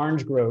batter,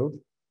 Orange Grove,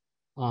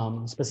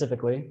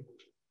 specifically.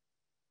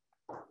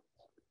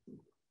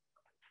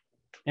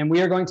 And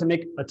we are going to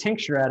make a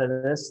tincture out of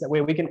this. That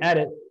way we can add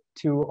it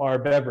to our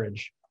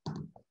beverage.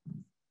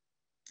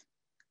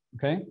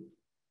 Okay.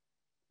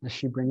 As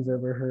she brings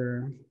over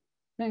her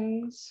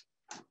things.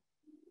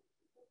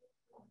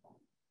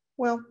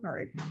 Well, all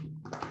right.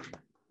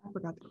 I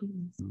forgot to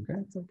clean this.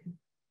 Okay. That's okay.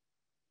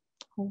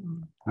 Hold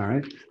on. All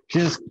right.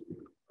 She's just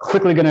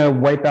quickly going to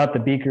wipe out the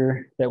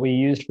beaker that we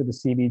used for the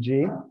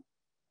CBG.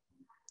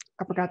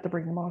 I forgot to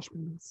bring the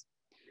marshmallows.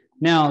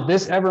 Now,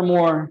 this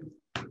Evermore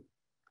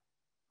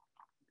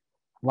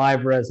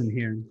live resin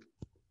here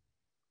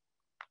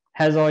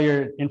has all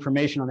your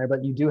information on there,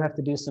 but you do have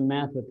to do some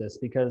math with this,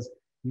 because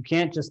you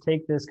can't just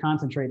take this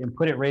concentrate and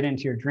put it right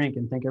into your drink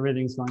and think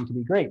everything's going to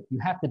be great. You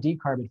have to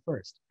decarb it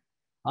first.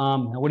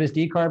 Now, what is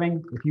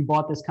decarbing? If you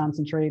bought this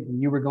concentrate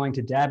and you were going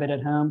to dab it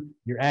at home,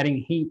 you're adding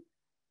heat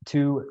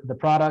to the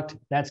product.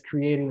 That's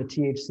creating the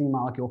THC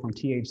molecule from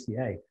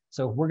THCA.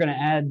 So if we're going to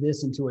add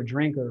this into a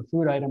drink or a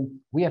food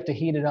item, we have to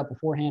heat it up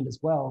beforehand as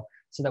well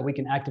so that we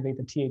can activate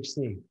the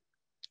THC.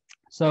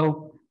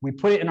 So we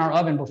put it in our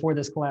oven before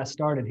this class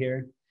started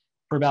here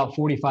for about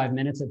 45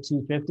 minutes at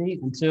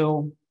 250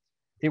 until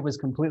it was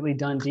completely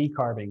done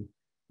decarbing.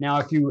 Now,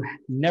 if you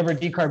never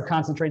decarb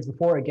concentrates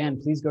before, again,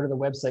 please go to the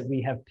website.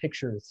 We have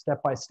pictures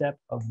step by step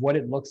of what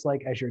it looks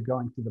like as you're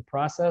going through the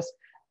process.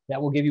 That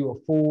will give you a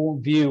full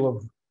view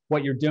of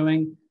what you're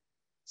doing.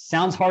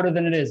 Sounds harder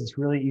than it is. It's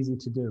really easy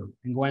to do.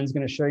 And Gwen's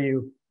going to show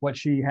you what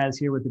she has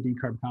here with the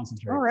decarb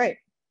concentrate. All right.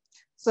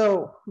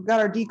 So we've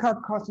got our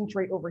decarb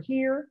concentrate over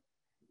here.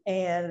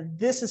 And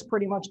this is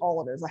pretty much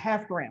all it is, a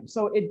 ½ gram.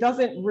 So it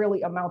doesn't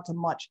really amount to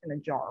much in a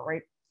jar,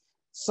 right?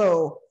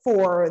 So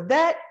for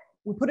that,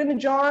 we put in a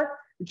jar.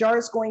 The jar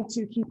is going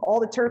to keep all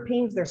the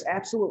terpenes. There's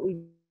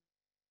absolutely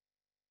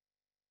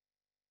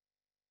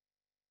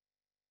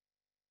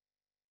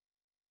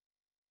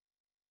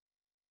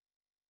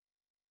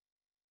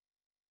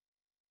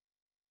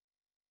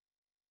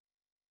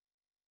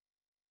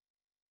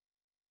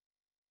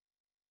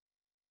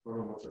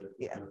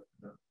yeah.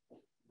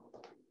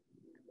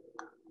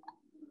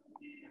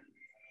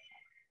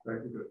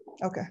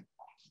 Okay.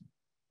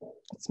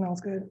 It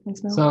smells good. It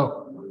smells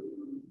So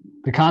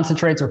the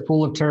concentrates are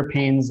full of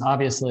terpenes,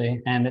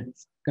 obviously, and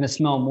it's going to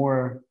smell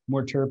more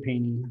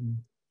terpene.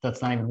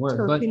 That's not even a word,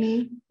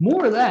 terpene. But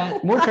more of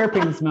that, more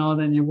terpene smell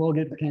than you will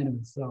get for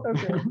cannabis. So.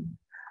 Okay.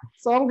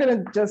 So I'm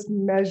going to just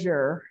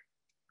measure.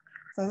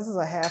 So this is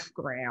a ½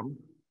 gram.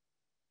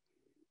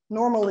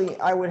 Normally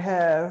I would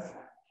have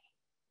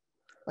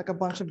like a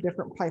bunch of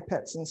different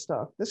pipettes and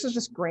stuff. This is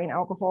just grain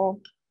alcohol.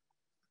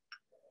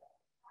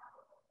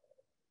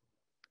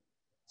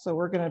 So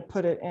we're going to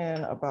put it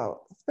in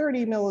about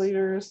 30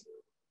 milliliters.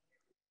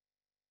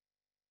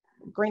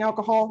 Grain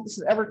alcohol, this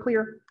is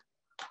Everclear.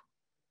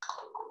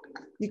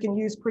 You can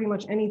use pretty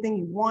much anything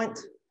you want.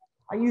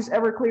 I use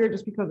Everclear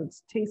just because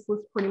it's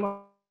tasteless pretty much.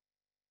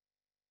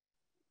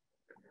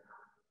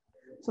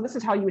 So this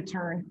is how you would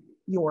turn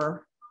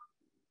your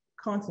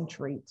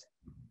concentrate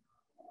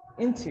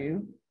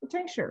into a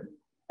tincture.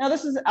 Now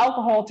this is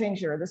alcohol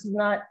tincture. This is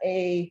not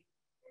a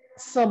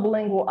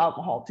sublingual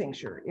alcohol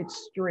tincture.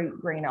 It's straight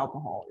grain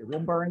alcohol. It will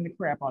burn the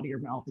crap out of your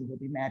mouth and you'll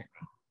be mad at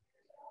me.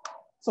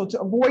 So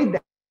to avoid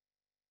that,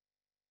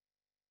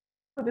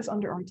 put this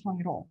under our tongue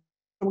at all.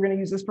 We're going to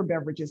use this for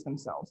beverages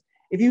themselves.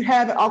 If you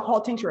have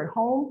alcohol tincture at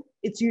home,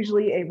 it's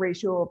usually a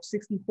ratio of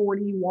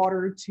 60-40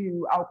 water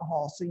to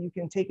alcohol, so you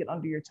can take it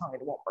under your tongue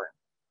and it won't burn.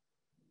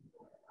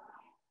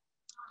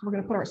 We're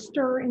going to put our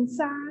stir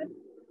inside.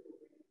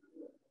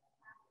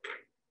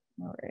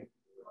 All right.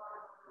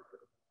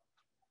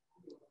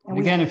 And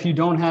again, if you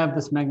don't have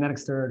this magnetic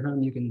stir at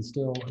home, you can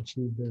still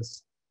achieve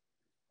this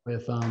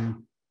with the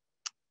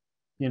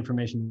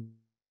information.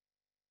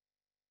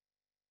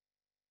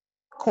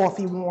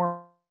 Coffee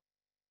warm.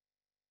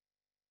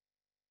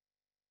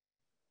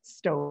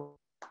 Stove.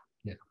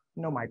 Yeah.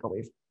 No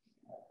microwave.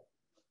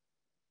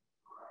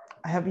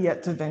 I have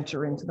yet to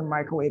venture into the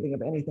microwaving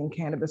of anything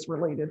cannabis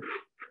related.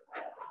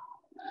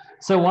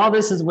 So while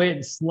this is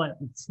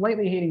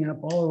slightly heating up,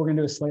 all we're going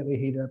to do is slightly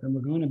heat it up, and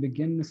we're going to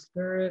begin to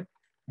stir it.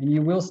 And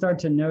you will start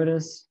to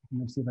notice,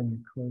 let's see if I can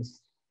get closer.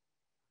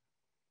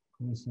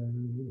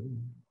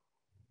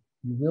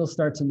 You will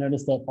start to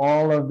notice that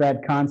all of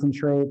that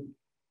concentrate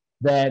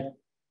that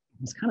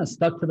is kind of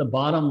stuck to the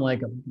bottom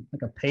like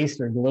a paste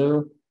or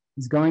glue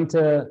is going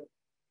to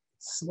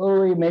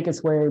slowly make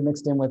its way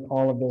mixed in with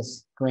all of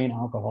this grain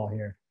alcohol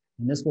here.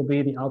 And this will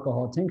be the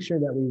alcohol tincture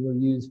that we will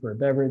use for a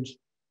beverage.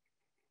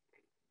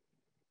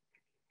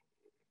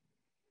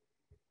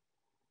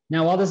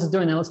 Now, while this is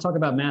doing that, let's talk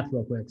about math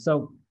real quick.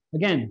 So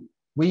again,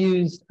 we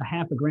used a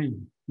half a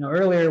gram. Now,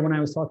 earlier when I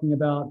was talking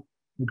about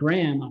the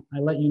gram, I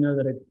let you know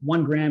that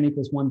 1 gram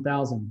equals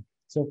 1,000.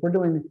 So if we're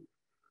doing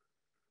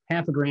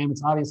half a gram,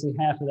 it's obviously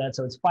half of that.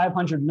 So it's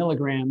 500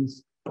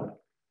 milligrams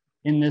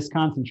in this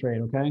concentrate,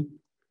 okay?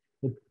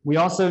 We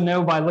also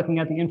know by looking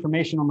at the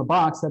information on the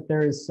box that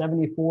there is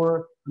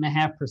 74.5%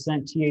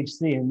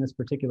 THC in this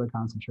particular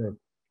concentrate.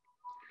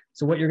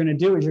 So what you're gonna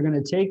do is you're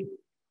gonna take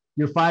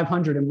your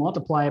 500 and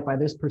multiply it by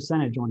this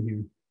percentage on here.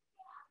 And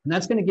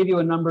that's gonna give you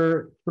a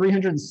number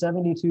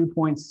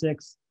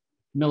 372.6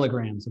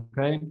 milligrams,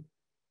 okay?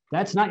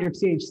 That's not your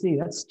THC,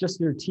 that's just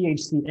your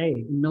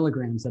THCA in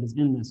milligrams that is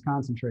in this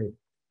concentrate.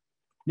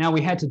 Now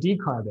we had to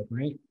decarb it,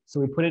 right? So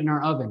we put it in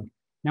our oven.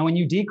 Now when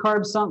you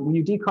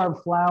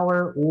decarb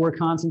flour or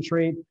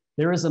concentrate,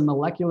 there is a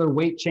molecular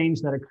weight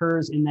change that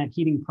occurs in that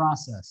heating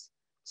process.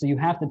 So you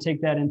have to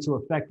take that into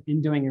effect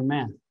in doing your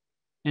math.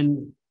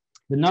 And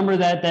the number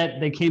that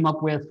they came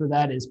up with for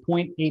that is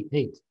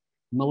 0.88,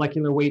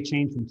 molecular weight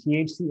change from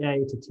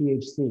THCA to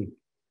THC.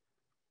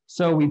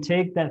 So we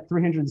take that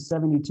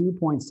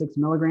 372.6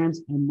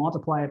 milligrams and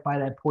multiply it by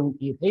that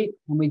 0.88,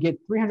 and we get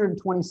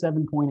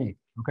 327.8,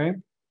 okay?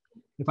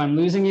 If I'm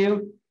losing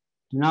you,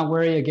 do not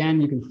worry. Again,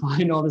 you can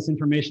find all this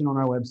information on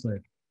our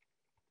website.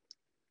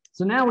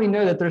 So now we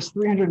know that there's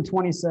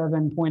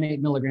 327.8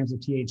 milligrams of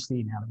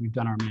THC now that we've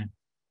done our math.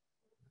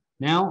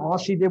 Now, all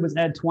she did was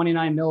add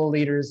 29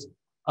 milliliters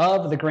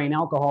of the grain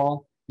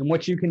alcohol. And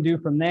what you can do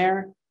from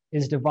there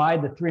is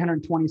divide the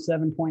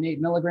 327.8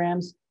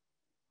 milligrams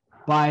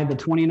by the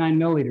 29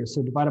 milliliters.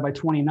 So divided by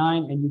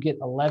 29, and you get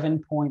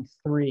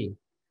 11.3.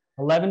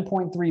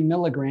 11.3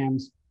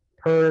 milligrams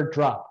per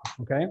drop,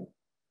 okay?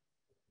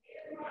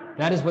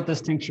 That is what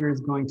this tincture is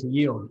going to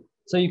yield.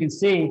 So you can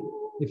see,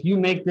 if you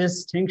make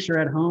this tincture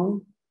at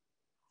home,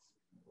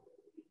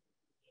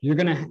 you're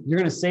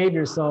gonna save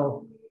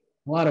yourself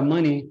a lot of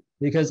money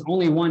because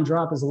only 1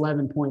 drop is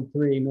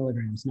 11.3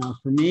 milligrams. Now,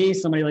 for me,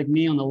 somebody like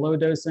me on the low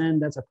dose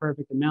end, that's a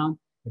perfect amount.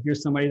 If you're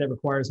somebody that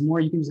requires more,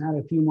 you can just add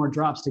a few more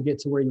drops to get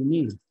to where you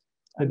need.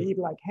 I need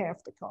like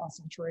half the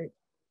concentrate.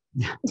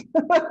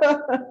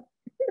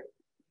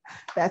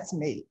 That's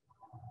me.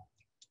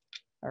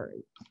 All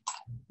right,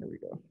 here we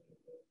go.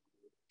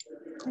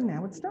 And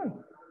now it's done.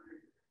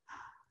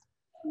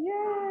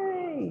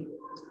 Yay.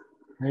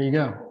 There you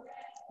go. All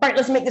right,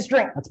 let's make this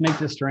drink. Let's make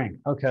this drink.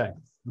 Okay,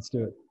 let's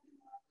do it.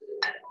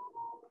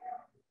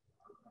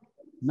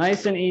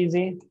 Nice and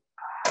easy,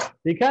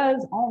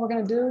 because all we're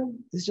gonna do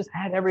is just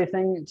add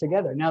everything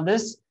together. Now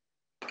this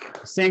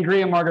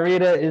sangria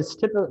margarita is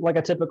like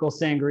a typical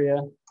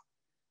sangria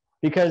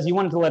because you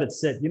wanted to let it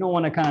sit. You don't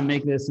want to kind of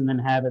make this and then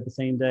have it the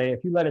same day.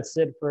 If you let it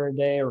sit for a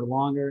day or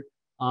longer,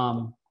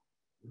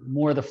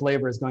 more of the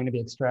flavor is going to be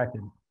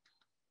extracted.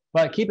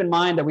 But keep in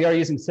mind that we are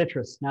using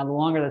citrus. Now, the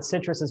longer that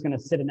citrus is going to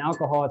sit in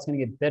alcohol, it's going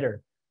to get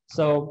bitter.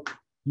 So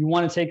you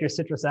want to take your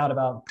citrus out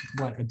about,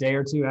 what, a day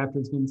or two after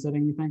it's been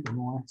sitting, you think, or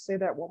more? Say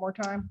that one more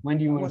time. When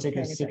do you want to take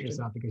your citrus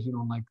out because you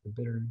don't like the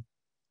bitter?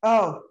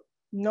 Oh,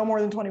 no more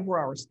than 24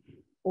 hours,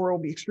 or it'll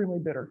be extremely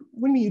bitter.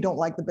 What do you mean you don't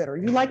like the bitter?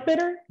 You like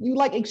bitter? You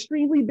like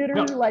extremely bitter?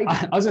 No, like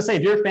I was going to say,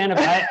 if you're a fan of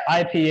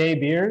IPA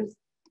beers,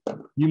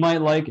 you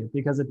might like it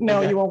because it.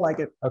 No, you won't like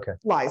it. Okay.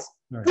 Lies.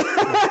 All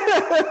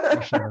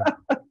right. Sure.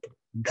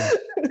 Okay.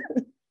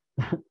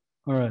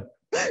 All right.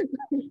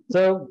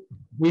 So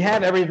we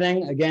have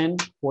everything again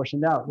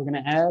portioned out. We're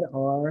going to add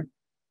our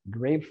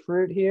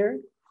grapefruit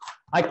here.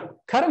 I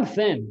cut them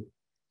thin.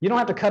 You don't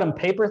have to cut them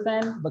paper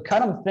thin, but cut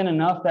them thin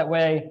enough that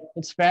way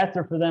it's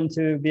faster for them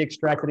to be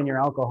extracted in your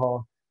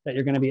alcohol that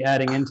you're going to be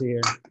adding into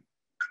here.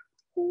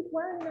 Dude,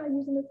 why are you not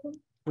using this one?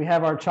 We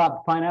have our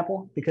chopped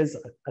pineapple because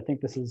I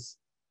think this is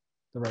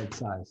the right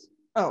size.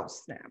 Oh,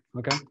 snap.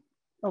 Okay.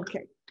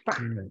 Okay,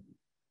 fine. All right.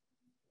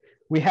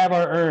 We have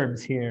our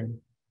herbs here,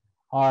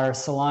 our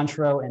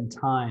cilantro and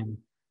thyme.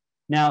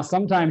 Now,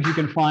 sometimes you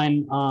can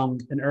find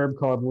an herb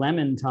called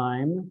lemon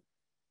thyme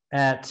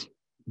at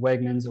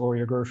Wegmans or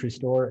your grocery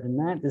store, and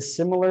that is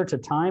similar to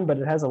thyme, but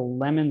it has a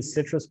lemon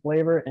citrus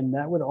flavor, and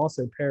that would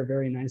also pair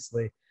very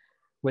nicely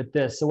with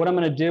this. So what I'm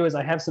going to do is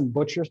I have some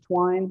butcher's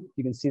twine.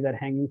 You can see that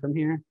hanging from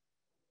here.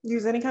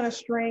 Use any kind of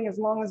string as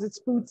long as it's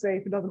food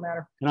safe. It doesn't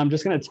matter. And I'm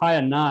just going to tie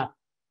a knot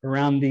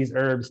around these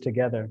herbs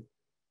together.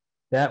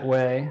 That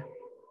way,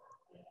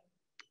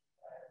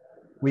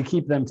 we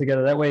keep them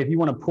together. That way, if you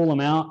want to pull them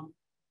out,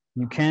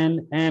 you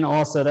can. And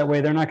also, that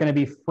way, they're not going to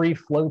be free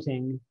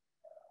floating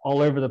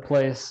all over the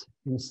place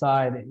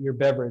inside your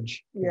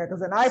beverage. Yeah,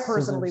 because then I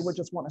personally would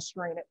just want to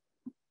strain it.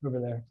 Over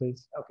there,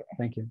 please. Okay.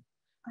 Thank you.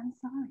 I'm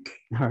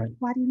sorry. All right.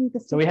 Why do you need the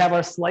scissors? So we have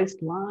our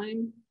sliced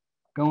lime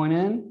going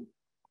in.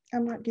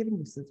 I'm not giving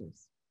you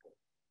scissors.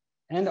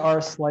 And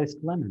our sliced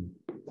lemon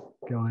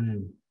going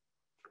in.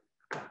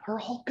 They're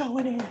all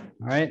going in.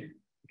 All right.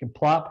 You can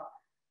plop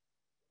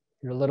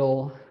your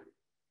little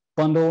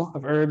bundle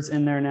of herbs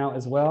in there now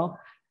as well.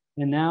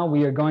 And now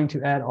we are going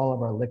to add all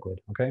of our liquid,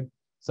 okay?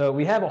 So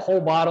we have a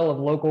whole bottle of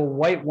local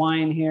white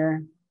wine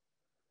here.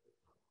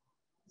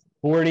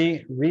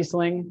 40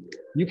 Riesling.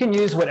 You can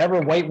use whatever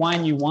white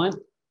wine you want,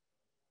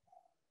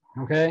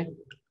 okay?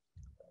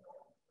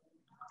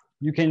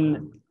 You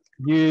can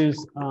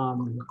use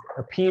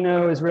a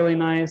Pinot is really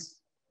nice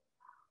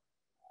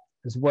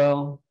as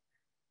well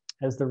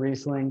as the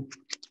Riesling.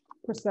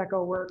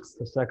 Prosecco works.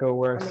 Prosecco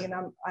works. I mean,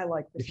 I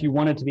like this. If you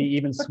want it to be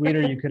even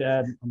sweeter, you could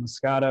add a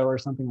Moscato or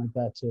something like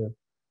that too.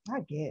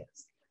 I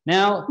guess.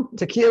 Now,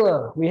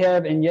 tequila. We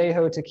have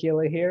Añejo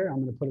tequila here.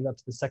 I'm going to put it up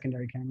to the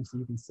secondary camera so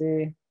you can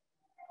see.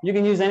 You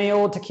can use any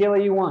old tequila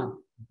you want.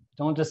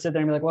 Don't just sit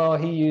there and be like, well,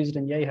 he used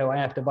Añejo, I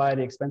have to buy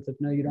the expensive.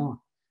 No, you don't.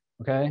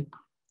 Okay?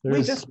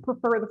 We just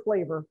prefer the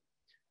flavor.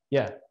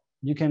 Yeah.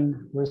 You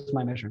can, where's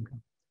my measuring cup?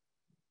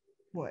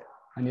 What?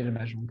 I need a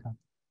measuring cup.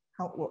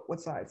 How, what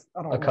size?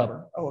 I don't a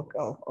remember. cup.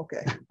 Oh,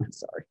 okay.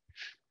 Sorry.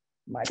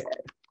 My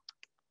bad.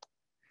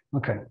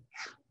 Okay.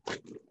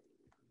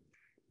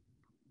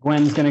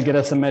 Gwen's going to get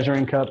us a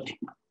measuring cup.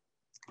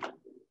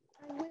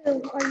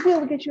 I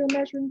will get you a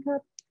measuring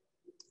cup.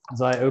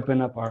 As I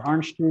open up our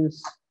orange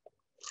juice.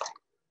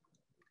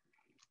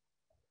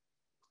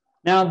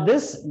 Now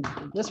this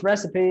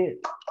recipe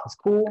is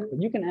cool, but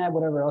you can add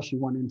whatever else you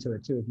want into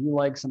it too. If you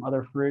like some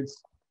other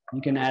fruits,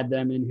 you can add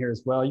them in here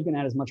as well. You can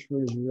add as much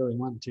fruit as you really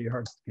want to your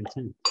heart's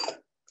content.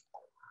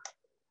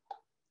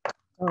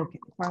 Okay,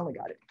 finally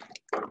got it.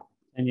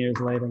 10 years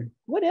later.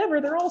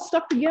 Whatever, they're all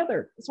stuck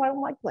together. That's why I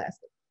don't like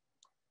plastic.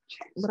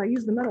 But I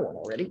used the metal one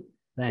already.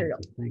 Thank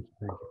you.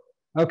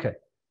 Okay.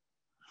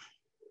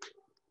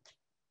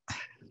 So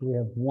we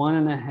have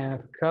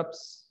 1.5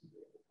 cups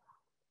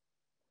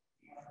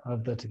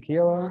of the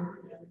tequila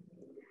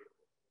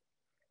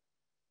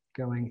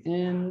going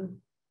in.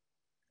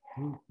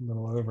 A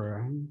little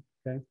over,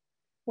 okay.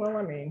 Well,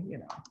 I mean, you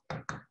know,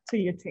 to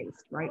your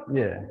taste, right?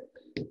 Yeah.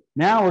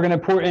 Now we're going to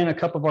pour in a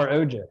cup of our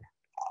OJ.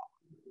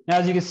 Now,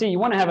 as you can see, you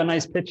want to have a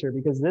nice pitcher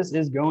because this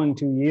is going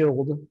to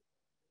yield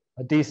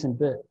a decent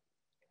bit.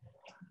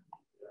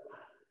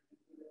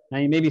 Now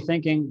you may be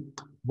thinking,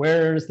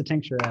 where's the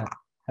tincture at?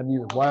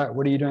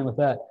 What are you doing with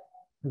that?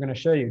 We're going to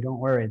show you. Don't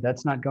worry.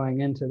 That's not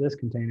going into this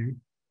container.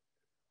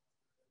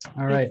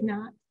 All right. It's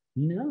not?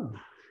 No.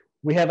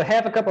 We have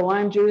 1/2 cup of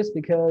lime juice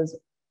because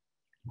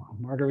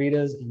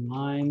margaritas and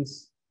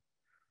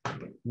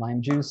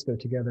lime juice go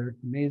together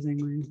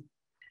amazingly.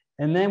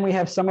 And then we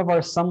have some of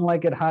our Some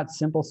Like It Hot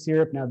simple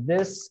syrup. Now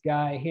this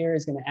guy here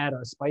is going to add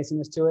a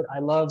spiciness to it. I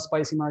love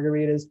spicy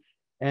margaritas,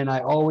 and I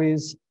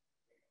always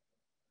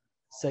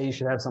say you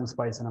should have some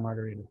spice in a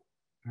margarita.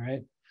 All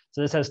right.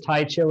 So this has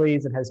Thai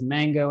chilies. It has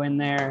mango in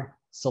there,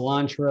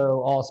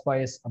 cilantro,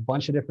 allspice, a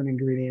bunch of different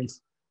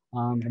ingredients.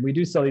 And we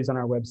do sell these on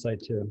our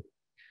website too.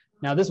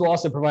 Now this will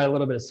also provide a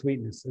little bit of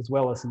sweetness as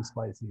well as some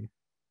spicy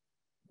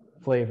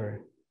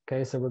flavor.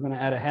 Okay, so we're going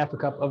to add 1/2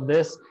 cup of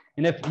this.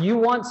 And if you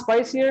want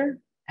spicier,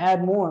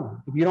 add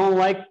more. If you don't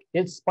like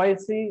it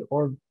spicy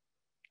or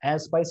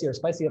as spicy or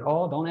spicy at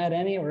all, don't add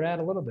any or add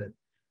a little bit.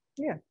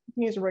 Yeah, you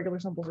can use a regular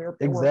simple syrup.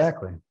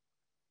 Exactly.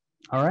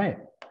 All right.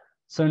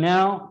 So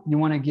now you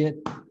want to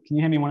can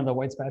you hand me one of the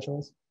white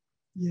spatulas?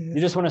 Yeah.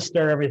 You just want to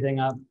stir everything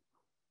up.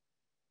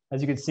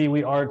 As you can see,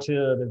 we are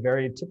to the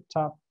very tip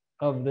top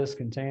of this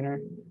container.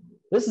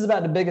 This is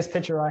about the biggest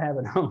pitcher I have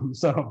at home.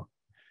 So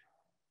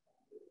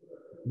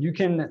you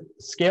can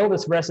scale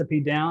this recipe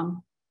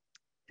down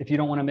if you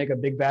don't want to make a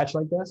big batch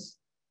like this.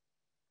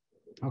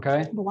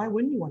 Okay. But why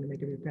wouldn't you want to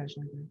make a big batch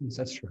like Yes,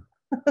 that's true.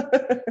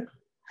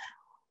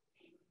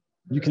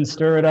 You can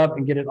stir it up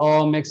and get it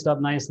all mixed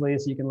up nicely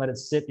so you can let it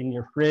sit in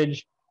your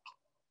fridge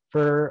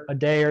for a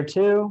day or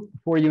two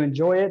before you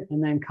enjoy it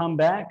and then come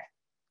back.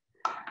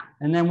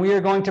 And then we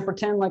are going to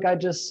pretend like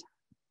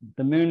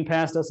the moon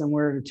passed us and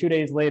we're 2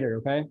 days later,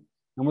 okay?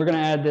 And we're going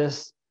to add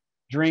this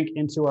drink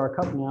into our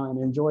cup now and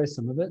enjoy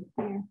some of it.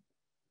 Yeah.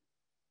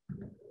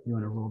 You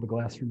want to roll the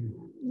glass for me?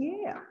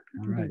 Yeah,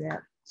 I can do that.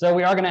 So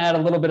we are going to add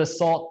a little bit of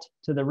salt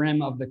to the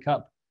rim of the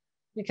cup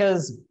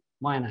because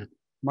why not?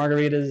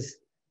 Margaritas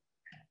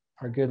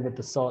are good with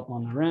the salt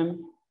on the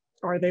rim.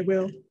 Are they,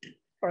 Will?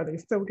 Are they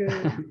so good?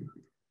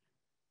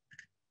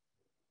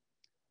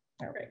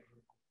 All right.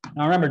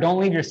 Now remember, don't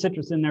leave your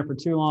citrus in there for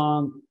too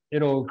long.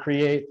 It'll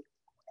create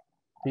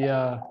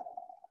the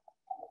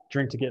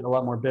drink to get a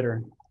lot more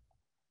bitter.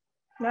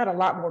 Not a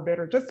lot more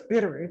bitter, just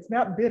bitter. It's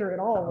not bitter at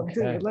all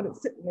until you let it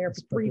sit in there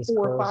for 3,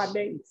 4, or 5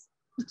 days.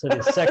 To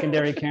the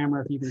secondary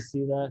camera, if you can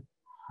see that.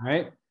 All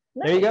right,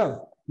 there you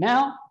go.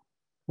 Now,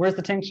 where's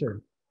the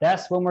tincture?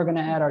 That's when we're going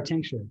to add our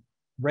tincture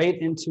right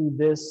into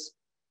this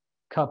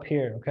cup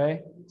here,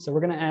 okay? So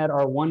we're gonna add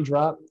our 1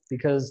 drop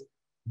because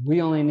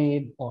we only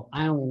need, well,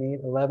 I only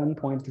need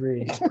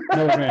 11.3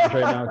 milligrams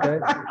right now, okay?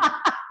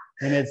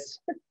 And it's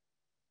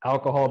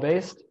alcohol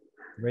based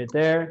right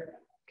there,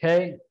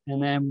 okay? And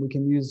then we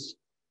can use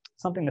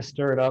something to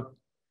stir it up.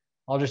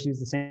 I'll just use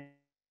the same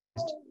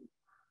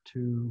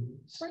to,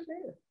 Right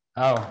there.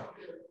 oh,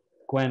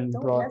 Gwen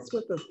Don't brought mess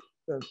with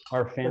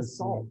our fancy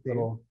salt, dude.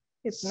 little,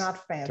 it's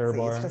not fancy, stir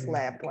bar. it's just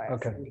lab glass.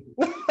 Okay.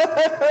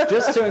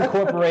 Just to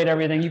incorporate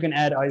everything, you can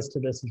add ice to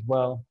this as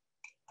well.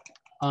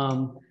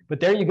 But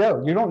there you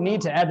go. You don't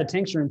need to add the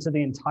tincture into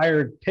the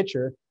entire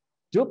pitcher.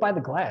 Do it by the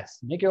glass.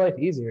 Make your life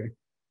easier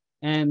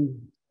and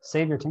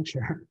save your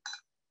tincture.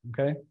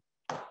 Okay.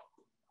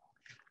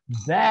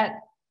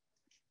 That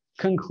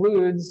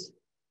concludes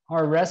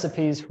our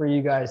recipes for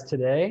you guys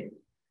today.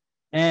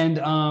 And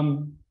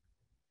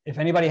if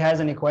anybody has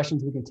any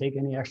questions, we can take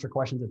any extra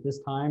questions at this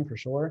time for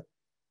sure.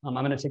 I'm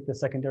going to take the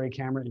secondary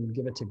camera and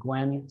give it to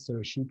Gwen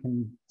so she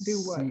can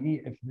see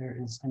if there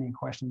is any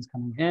questions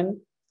coming in.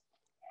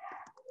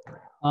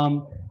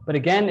 But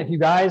again, if you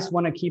guys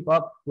want to keep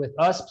up with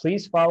us,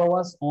 please follow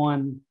us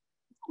on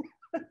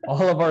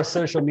all of our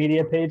social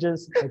media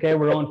pages. Okay,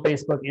 we're on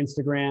Facebook,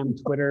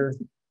 Instagram, Twitter,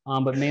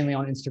 but mainly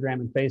on Instagram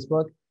and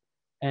Facebook.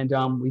 And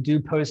we do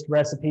post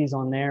recipes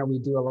on there. We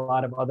do a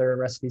lot of other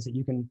recipes that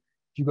you can,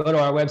 if you go to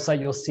our website,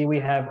 you'll see we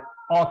have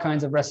all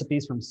kinds of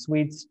recipes from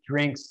sweets,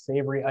 drinks,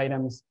 savory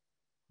items,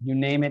 you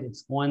name it,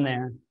 it's on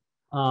there.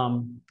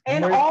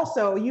 And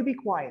also, you be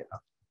quiet.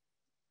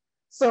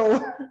 So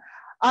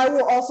I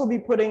will also be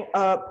putting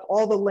up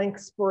all the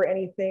links for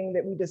anything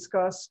that we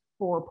discussed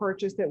for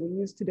purchase that we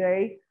used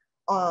today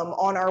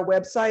on our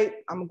website.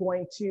 I'm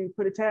going to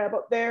put a tab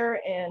up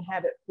there and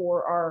have it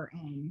for our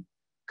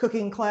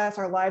cooking class,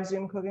 our live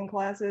Zoom cooking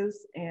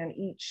classes. And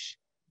each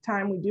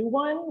time we do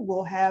one,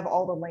 we'll have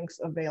all the links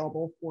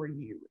available for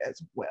you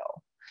as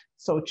well.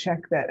 So check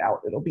that out.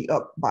 It'll be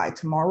up by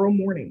tomorrow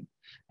morning.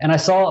 And I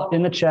saw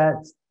in the chat,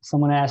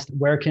 someone asked,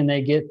 where can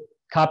they get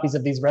copies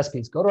of these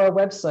recipes? Go to our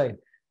website.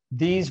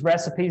 These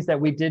recipes that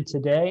we did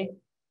today,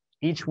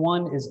 each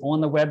one is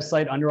on the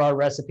website under our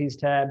recipes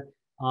tab.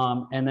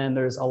 And then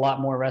there's a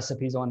lot more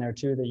recipes on there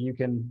too that you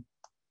can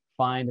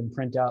find and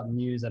print out and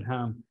use at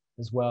home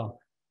as well.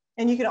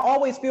 And you can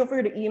always feel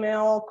free to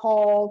email,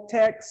 call,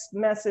 text,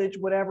 message,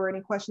 whatever, any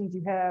questions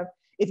you have.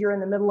 If you're in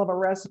the middle of a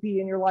recipe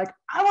and you're like,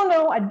 I don't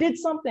know, I did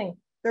something.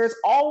 There's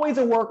always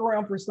a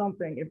workaround for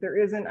something. If there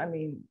isn't, I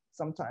mean,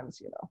 sometimes,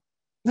 you know.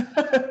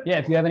 Yeah,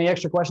 if you have any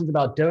extra questions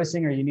about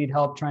dosing or you need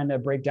help trying to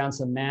break down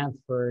some math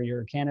for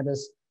your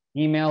cannabis,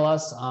 email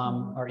us.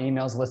 Our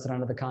email is listed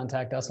under the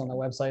contact us on the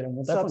website, and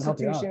we'll definitely help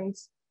you out.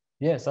 Substitutions.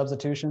 Yeah,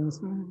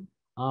 substitutions.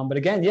 But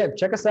again, yeah,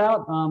 check us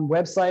out,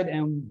 website,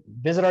 and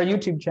visit our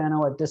YouTube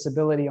channel at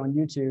Disability on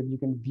YouTube. You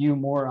can view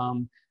more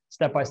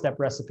step-by-step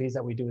recipes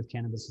that we do with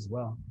cannabis as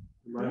well.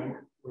 Remind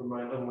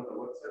them what the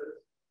website is.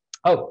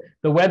 Oh,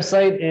 the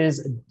website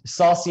is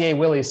Saucier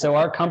Willy. So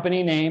our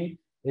company name,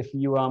 if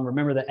you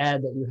remember the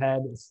ad that you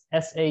had, is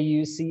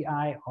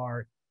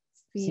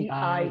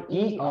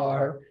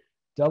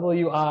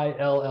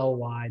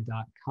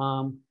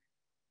SAUCIERWILLY.com.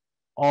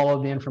 All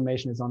of the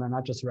information is on there,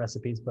 not just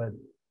recipes, but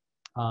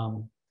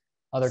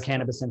other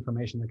cannabis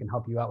information that can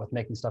help you out with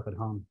making stuff at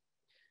home.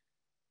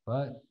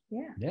 But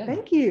yeah.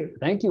 Thank you.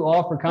 Thank you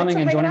all for coming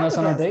and joining us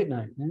on our date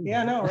night.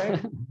 Yeah, I know,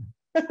 right?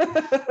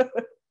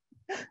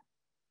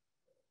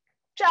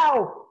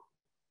 Ciao.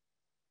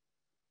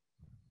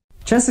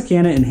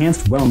 Chesacanna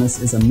Enhanced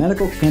Wellness is a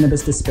medical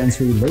cannabis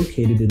dispensary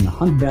located in the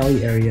Hunt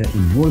Valley area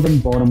in northern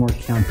Baltimore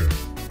County.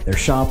 Their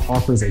shop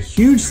offers a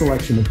huge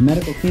selection of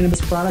medical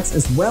cannabis products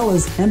as well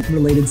as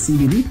hemp-related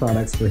CBD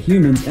products for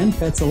humans and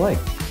pets alike.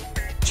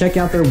 Check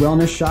out their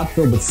wellness shop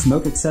filled with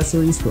smoke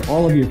accessories for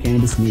all of your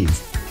cannabis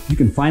needs. You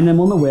can find them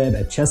on the web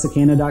at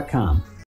Chesacanna.com.